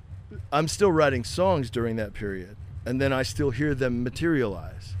 I'm still writing songs during that period, and then I still hear them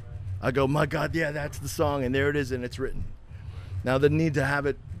materialize. I go, my God, yeah, that's the song, and there it is, and it's written. Now, the need to have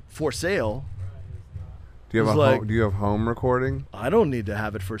it for sale. Do you have do you have home recording? I don't need to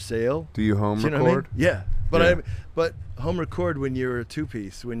have it for sale. Do you home Do you know record? what I mean? Yeah, but Yeah. but home record when you're a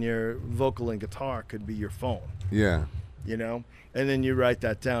two-piece, when your vocal and guitar could be your phone, Yeah. and then you write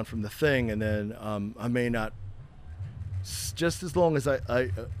that down from the thing, and then I may not. Just as long as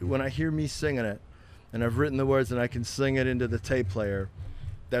when I hear me singing it, and I've written the words and I can sing it into the tape player,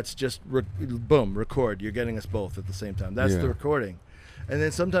 that's just boom, record. You're getting us both at the same time. That's the recording, and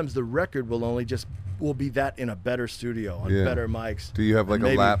then sometimes the record will be that in a better studio on better mics. Do you have like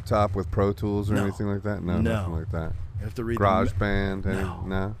a laptop with Pro Tools or No. anything like that? No, No. nothing like that. You have to read GarageBand?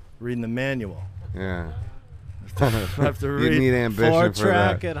 No. Reading the manual. Yeah. I have to You read. need ambition for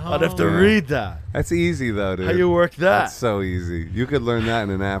Four-track that. at home. I'd have to Yeah. read that. That's easy though, dude. How you work that? That's so easy. You could learn that in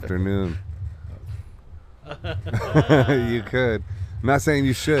an afternoon. You could. I'm not saying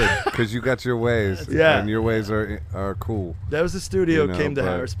you should, because you got your ways. Yeah. And your ways are cool. There was a studio came to but-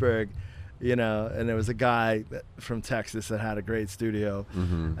 Harrisburg, and there was a guy from Texas that had a great studio,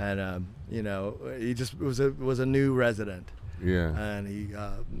 Mm-hmm. and he just was a new resident, Yeah. and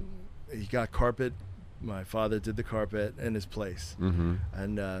he got carpet. My father did the carpet in his place, Mm-hmm.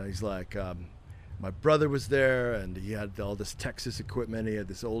 and he's like, my brother was there, and he had all this Texas equipment. He had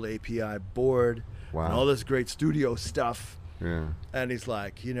this old API board, Wow. and all this great studio stuff. Yeah. And he's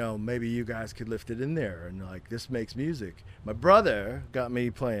like, maybe you guys could lift it in there, and like, this makes music. My brother got me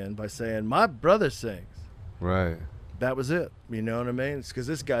playing by saying, my brother sings. Right. that was it. You know what I mean? It's because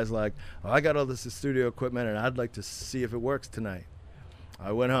this guy's like, oh, I got all this studio equipment, and I'd like to see if it works tonight.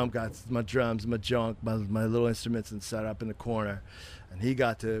 I went home, got my drums, my junk, my little instruments, and set up in the corner. And he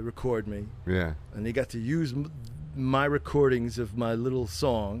got to record me. Yeah. And he got to use my recordings of my little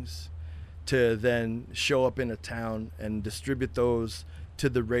songs to then show up in a town and distribute those to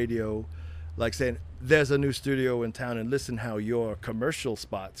the radio, like saying, there's a new studio in town, and listen how your commercial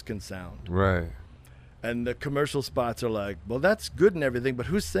spots can sound. Right. And the commercial spots are like, well, that's good and everything, but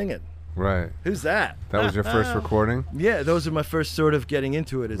who's singing? Right. Who's that? That was your first recording? Yeah, those are my first sort of getting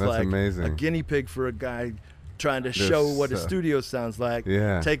into it. It's That's like amazing. a guinea pig for a guy trying to show what a studio sounds like.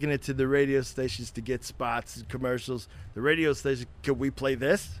 Yeah. Taking it to the radio stations to get spots and commercials. The radio station, could we play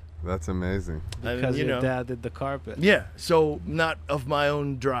this? That's amazing. Because your dad did the carpet. Yeah, so not of my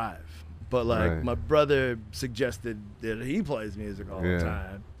own drive, but like my brother suggested that he plays music all the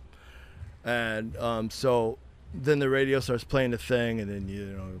time. And so then the radio starts playing the thing, and then, you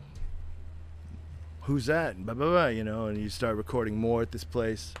know, who's that? And blah, blah, blah, you know, and you start recording more at this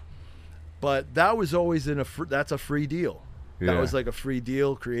place. But that was always that's a free deal. Yeah. That was like a free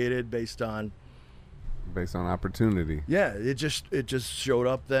deal created based on opportunity. Yeah, it just showed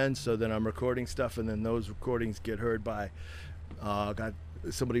up then. So then I'm recording stuff, and then those recordings get heard by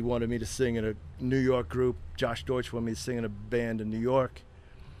somebody wanted me to sing in a New York group. Josh Deutsch wanted me to sing in a band in New York.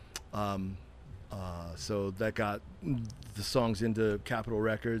 So that got the songs into Capitol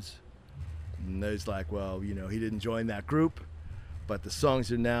Records. And there's like, well, you know, he didn't join that group, but the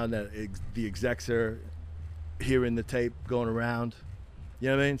songs are now that the execs are hearing the tape going around. You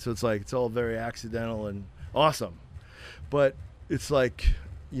know what I mean? So it's like, it's all very accidental and awesome. But it's like,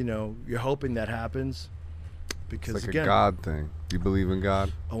 you know, you're hoping that happens. Because it's like again, a God thing. You believe in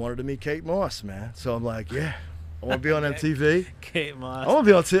God? I wanted to meet Kate Moss, man. So I'm like, yeah, I want to be on MTV. Kate Moss. I want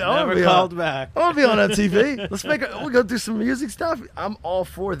to be on TV. Never called back. I want to be on MTV. Let's we're going to do some music stuff. I'm all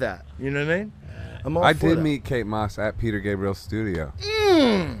for that. You know what I mean? I did meet Kate Moss at Peter Gabriel's studio.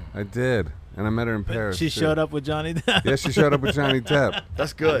 I did. And I met her in Paris. She showed up with Johnny Depp. Yeah, she showed up with Johnny Depp.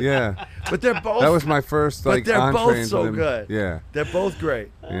 That's good. Yeah. But they're both. That was my first, like, but they're entree both so into good. Yeah. They're both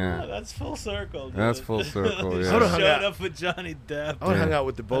great. Yeah. That's full circle, dude. That's full circle, yeah. She showed up with Johnny Depp. I would hang out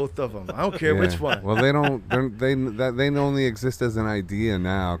with the both of them. I don't care which one. Well, they only exist as an idea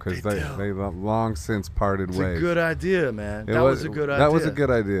now because they long since parted ways. It's a good idea, man. That was a good idea. That was a good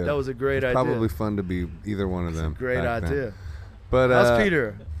idea. That was a great idea. Probably fun to be either one of them. Great idea. Then. But how's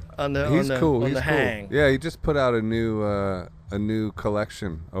Peter? He's cool. He's cool. Hang. Yeah, he just put out a new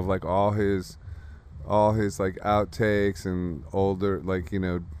collection of like all his like outtakes and older, like, you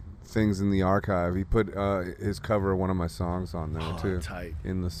know, things in the archive. He put his cover of one of my songs on there too. Tight.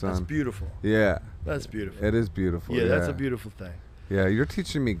 In the Sun. That's beautiful. Yeah. That's beautiful. It is beautiful. Yeah, that's a beautiful thing. Yeah, you're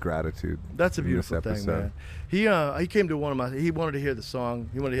teaching me gratitude. That's a beautiful thing, man. He came to one of my. He wanted to hear the song.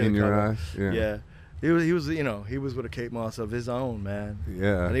 He wanted to hear In the Your cover. Eyes. Yeah. Yeah. He was you know, he was with a Kate Moss of his own, man.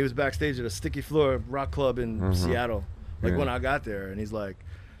 Yeah. And he was backstage at a Sticky Floor rock club in Seattle, like when I got there, and he's like,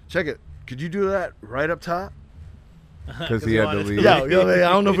 "Check it, could you do that right up top?" Because he had to leave. Yeah, you know, I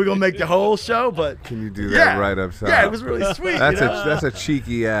don't know if we're gonna make the whole show, but can you do that right up top? Yeah, it was really sweet. That's a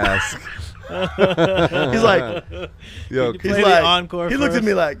cheeky ask. He's like, yo, he's like, encore he looked at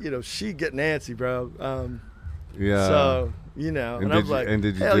me like, you know, she getting antsy, bro. Yeah. So, you know, and I was like, and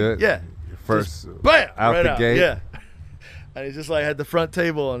did you do it? Yeah. First, just, bam, out right the gate. Yeah. And he just like had the front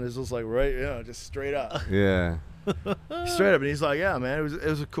table, and it's just like right, you know, just straight up. Yeah. Straight up, and he's like, yeah, man, it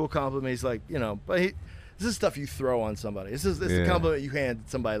was a cool compliment. He's like, you know, but this is stuff you throw on somebody. This is a compliment you hand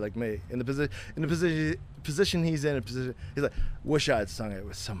somebody like me in the position he's in. He's like, wish I had sung it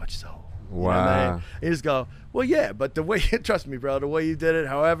with so much soul. Wow. You know what I mean? And you just go, well, yeah, but the way trust me, bro, the way you did it,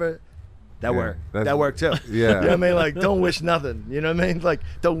 however. That worked. That worked too. Yeah. You know what I mean? Like, don't wish nothing. You know what I mean? Like,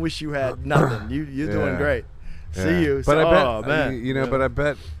 don't wish you had nothing. You're doing great. Yeah. See you. But I bet, oh man. you know, but I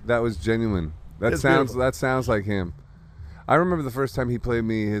bet that was genuine. That sounds like him. I remember the first time he played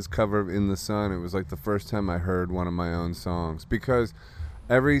me his cover of In the Sun. It was like the first time I heard one of my own songs because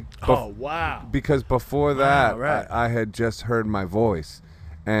because before that I had just heard my voice,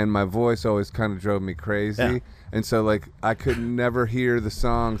 and my voice always kind of drove me crazy. Yeah. And so, like, I could never hear the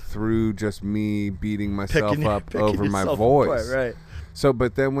song through just me beating myself up over my voice. Right. So,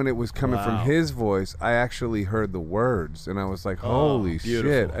 but then when it was coming from his voice, I actually heard the words, and I was like, "Holy shit!"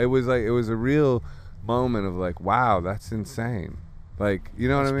 It was a real moment of like, "Wow, that's insane!" Like, you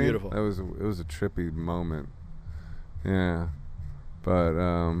know what I mean? Beautiful. It was a trippy moment. Yeah, but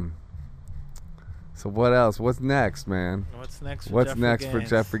So what else? What's next, man? What's next for What's Jeffrey next Gaines? for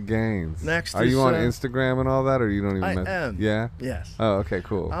Jeffrey Gaines? Next Are is, you on Instagram and all that, or you don't even? I am. Yeah. Yes. Oh, okay,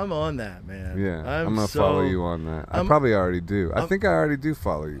 cool. I'm on that, man. Yeah, I'm gonna so, follow you on that. I probably already do. I think I already do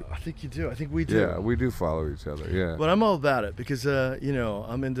follow you. I think you do. I think we do. Yeah, we do follow each other. Yeah. But I'm all about it because, you know,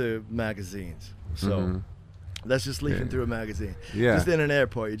 I'm into magazines. So that's just leafing through a magazine. Yeah. Just in an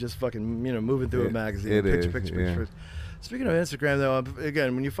airport, you're just fucking, you know, moving through a magazine. It is, Picture. Speaking of Instagram, though,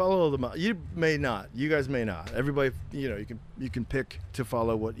 again, when you follow them, you may not. You guys may not. Everybody, you know, you can pick to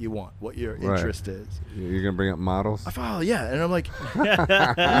follow what you want, what your interest is. You're gonna bring up models? I follow, yeah, and I'm like, you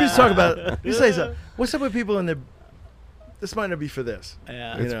just talk about. You say so. What's up with people in the? This might not be for this.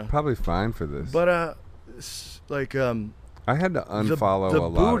 Yeah. It's probably fine for this. But like I had to unfollow the a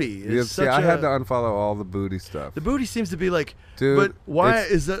lot. booty is such I had to unfollow all the booty stuff. The booty seems to be like, dude. But why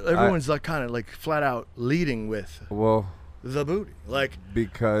is that? Everyone's like kind of like flat out leading with the booty, like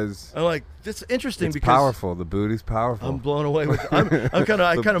because I'm like it's interesting it's because powerful. The booty's powerful. I'm blown away with. I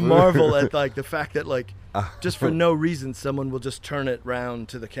kind of marvel at like the fact that like just for no reason someone will just turn it round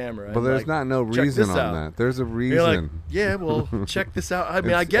to the camera. But there's not no reason on that. There's a reason. You're like, yeah, well, check this out. I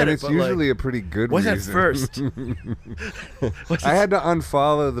mean, I get it. It's but usually like, a pretty good what's reason. that first? I had to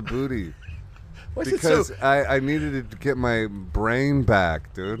unfollow the booty because it so? I needed it to get my brain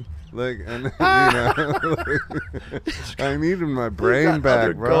back, dude. Like, and you know, I needed my brain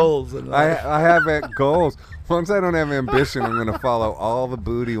back, bro. Goals in life. I have goals. Once I don't have ambition, I'm gonna follow all the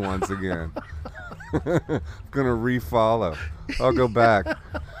booty once again. I'm gonna refollow. I'll go back.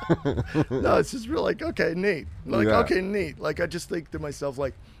 No, it's just real like, okay, neat. Like, okay, neat. Like, I just think to myself,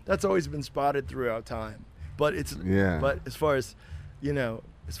 like, that's always been spotted throughout time. But it's, but as far as, you know,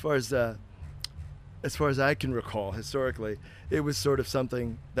 as far as I can recall historically, it was sort of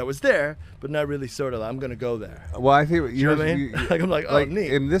something that was there, but not really sort of, I'm going to go there. Well, I think, you know what I mean? Like, I'm like, oh,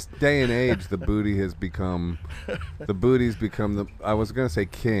 neat. In this day and age, the booty has become, I was going to say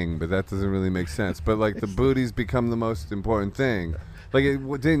king, but that doesn't really make sense. But like the booty's become the most important thing. Like it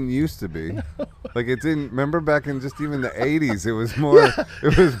didn't used to be. Like it didn't. Remember back in just even the 80s, it was more.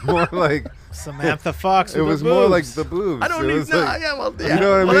 It was more like Samantha Fox. It was more like the boobs. I don't even know. Like, yeah, well, yeah. You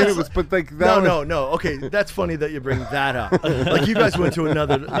know what I mean? It was, but like that. No. Okay, that's funny that you bring that up. Like you guys went to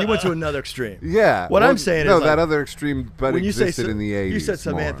another. You went to another extreme. Yeah. What I'm saying is that like, other extreme, but when existed in the 80s. You said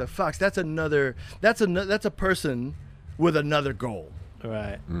Samantha more. Fox. That's another. That's a person with another goal.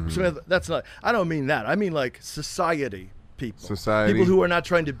 Right. Mm-hmm. Samantha, that's not. I don't mean that. I mean like society. People who are not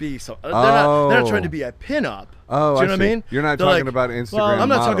trying to be they're not trying to be a pinup. Oh, do you know what I mean? You're not they're talking like, about Instagram. Well, I'm not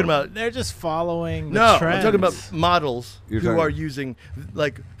models. talking about. They're just following. No, trends. I'm talking about models who are using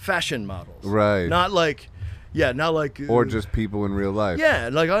like fashion models, right? Not like, not like, or just people in real life.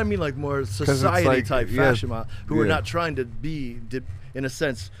 Yeah, like I mean like more society type fashion models who are not trying to be, in a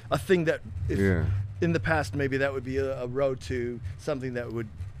sense, a thing that in the past maybe that would be a road to something that would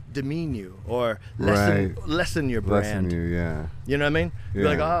demean you or lessen your brand. Lessen you, yeah. You know what I mean? Yeah.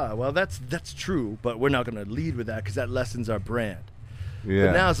 You're like, well, that's true, but we're not going to lead with that because that lessens our brand. Yeah.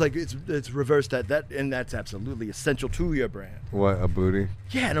 But now it's like it's reversed that and that's absolutely essential to your brand. What, a booty?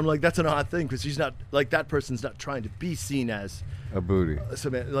 Yeah, and I'm like, that's an odd thing because she's not like that person's not trying to be seen as a booty.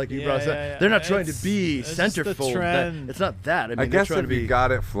 Like you brought up, they're not trying to be centerfold. It's not that. I mean, I guess they're trying if to be, you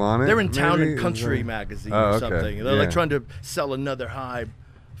got it, flaunt it. They're in Town and Country magazine or something. Okay. They're like trying to sell another high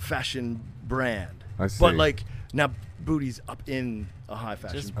fashion brand. I see. But like now booty's up in a high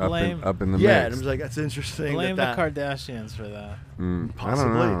fashion. Just blame up in the mix. mix. And I was like, that's interesting. Blame the Kardashians for that.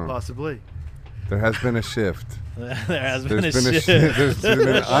 Possibly. There has been a shift. There's been a shift. There's been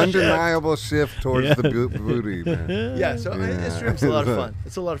an undeniable shift towards the booty, man. Yeah, so Instagram's a lot of fun.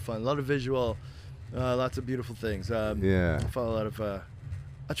 It's a lot of fun. A lot of visual, lots of beautiful things. I follow a lot of.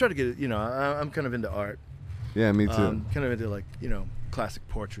 I try to get. I'm kind of into art. Yeah, me too. Kind of into like classic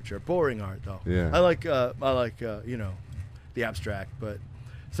portraiture, boring art though. Yeah. I like the abstract, but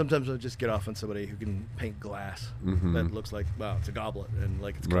sometimes I'll just get off on somebody who can paint glass that looks like, wow, it's a goblet and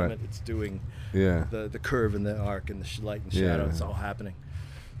like it's coming, it's doing the curve and the arc and the light and shadow. It's all happening.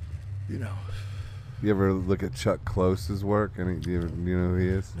 You ever look at Chuck Close's work? Do you know who he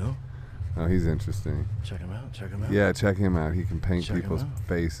is? No. Oh, he's interesting. Check him out. Yeah, check him out. He can paint people's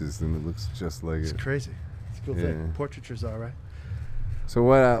faces and it looks just like it's crazy. It's a cool thing. Portraiture's all right. So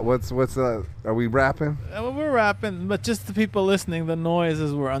what's are we rapping? We're rapping, but just the people listening, the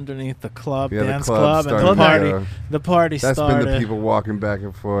noises were underneath the club, dance club, and the party That's started. been the people walking back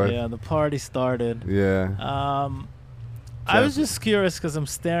and forth. Yeah, the party started. Yeah. I was just curious because I'm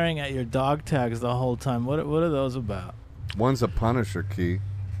staring at your dog tags the whole time. What are those about? One's a Punisher key.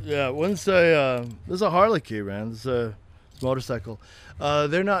 Yeah, there's a Harley key, man. There's Motorcycle.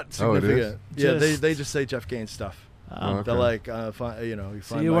 They're not Oh, it is? significant. Yeah, Just- they just say Jeff Gaines stuff. Okay. They're like, you find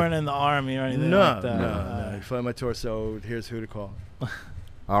So you weren't in the army or anything no, like that? no. You find my torso. Here's who to call.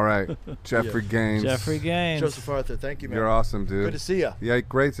 All right, Jeffrey Gaines. Jeffrey Gaines. Joseph Arthur. Thank you, man. You're awesome, dude. Good to see you. Yeah,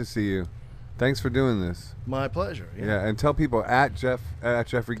 great to see you. Thanks for doing this. My pleasure. Yeah, and tell people at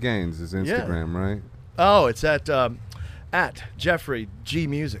Jeffrey Gaines is Instagram, right? Oh, it's at Jeffrey G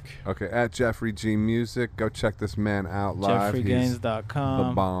Music. Okay, at Jeffrey G Music. Go check this man out live. He's JeffreyGaines.com.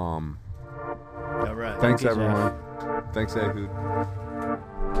 the bomb. All right. Thanks, you, everyone. Thanks, Ehud.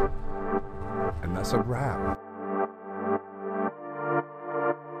 And that's a wrap.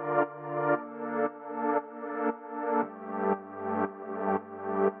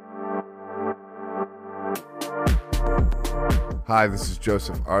 Hi, this is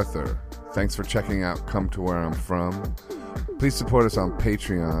Joseph Arthur. Thanks for checking out Come to Where I'm From. Please support us on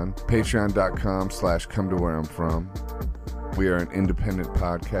Patreon, patreon.com/come to where I'm from. We are an independent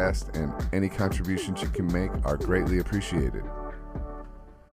podcast, and any contributions you can make are greatly appreciated.